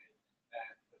OpenGrid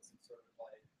that puts some sort of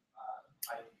like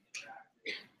highly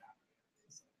interactive mapping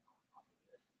interface on top of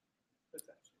it,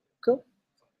 potentially. Cool.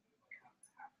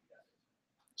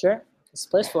 Sure. It's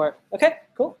the place for it. Okay,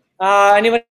 cool.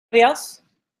 Anybody else?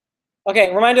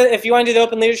 Okay, reminder, if you want to do the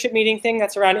open leadership meeting thing,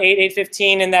 that's around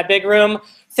 8:15 in that big room.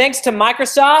 Thanks to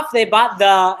Microsoft, they bought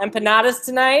the empanadas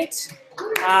tonight.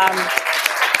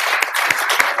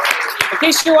 In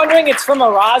case you're wondering, it's from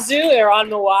Arazu. They're on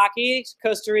Milwaukee,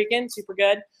 Costa Rican, super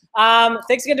good.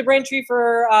 Thanks again to Braintree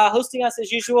for hosting us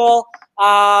as usual.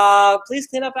 Please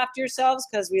clean up after yourselves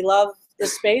because we love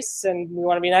this space and we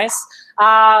want to be nice.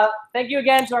 Thank you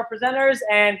again to our presenters,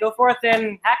 and go forth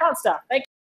and hack on stuff. Thank you.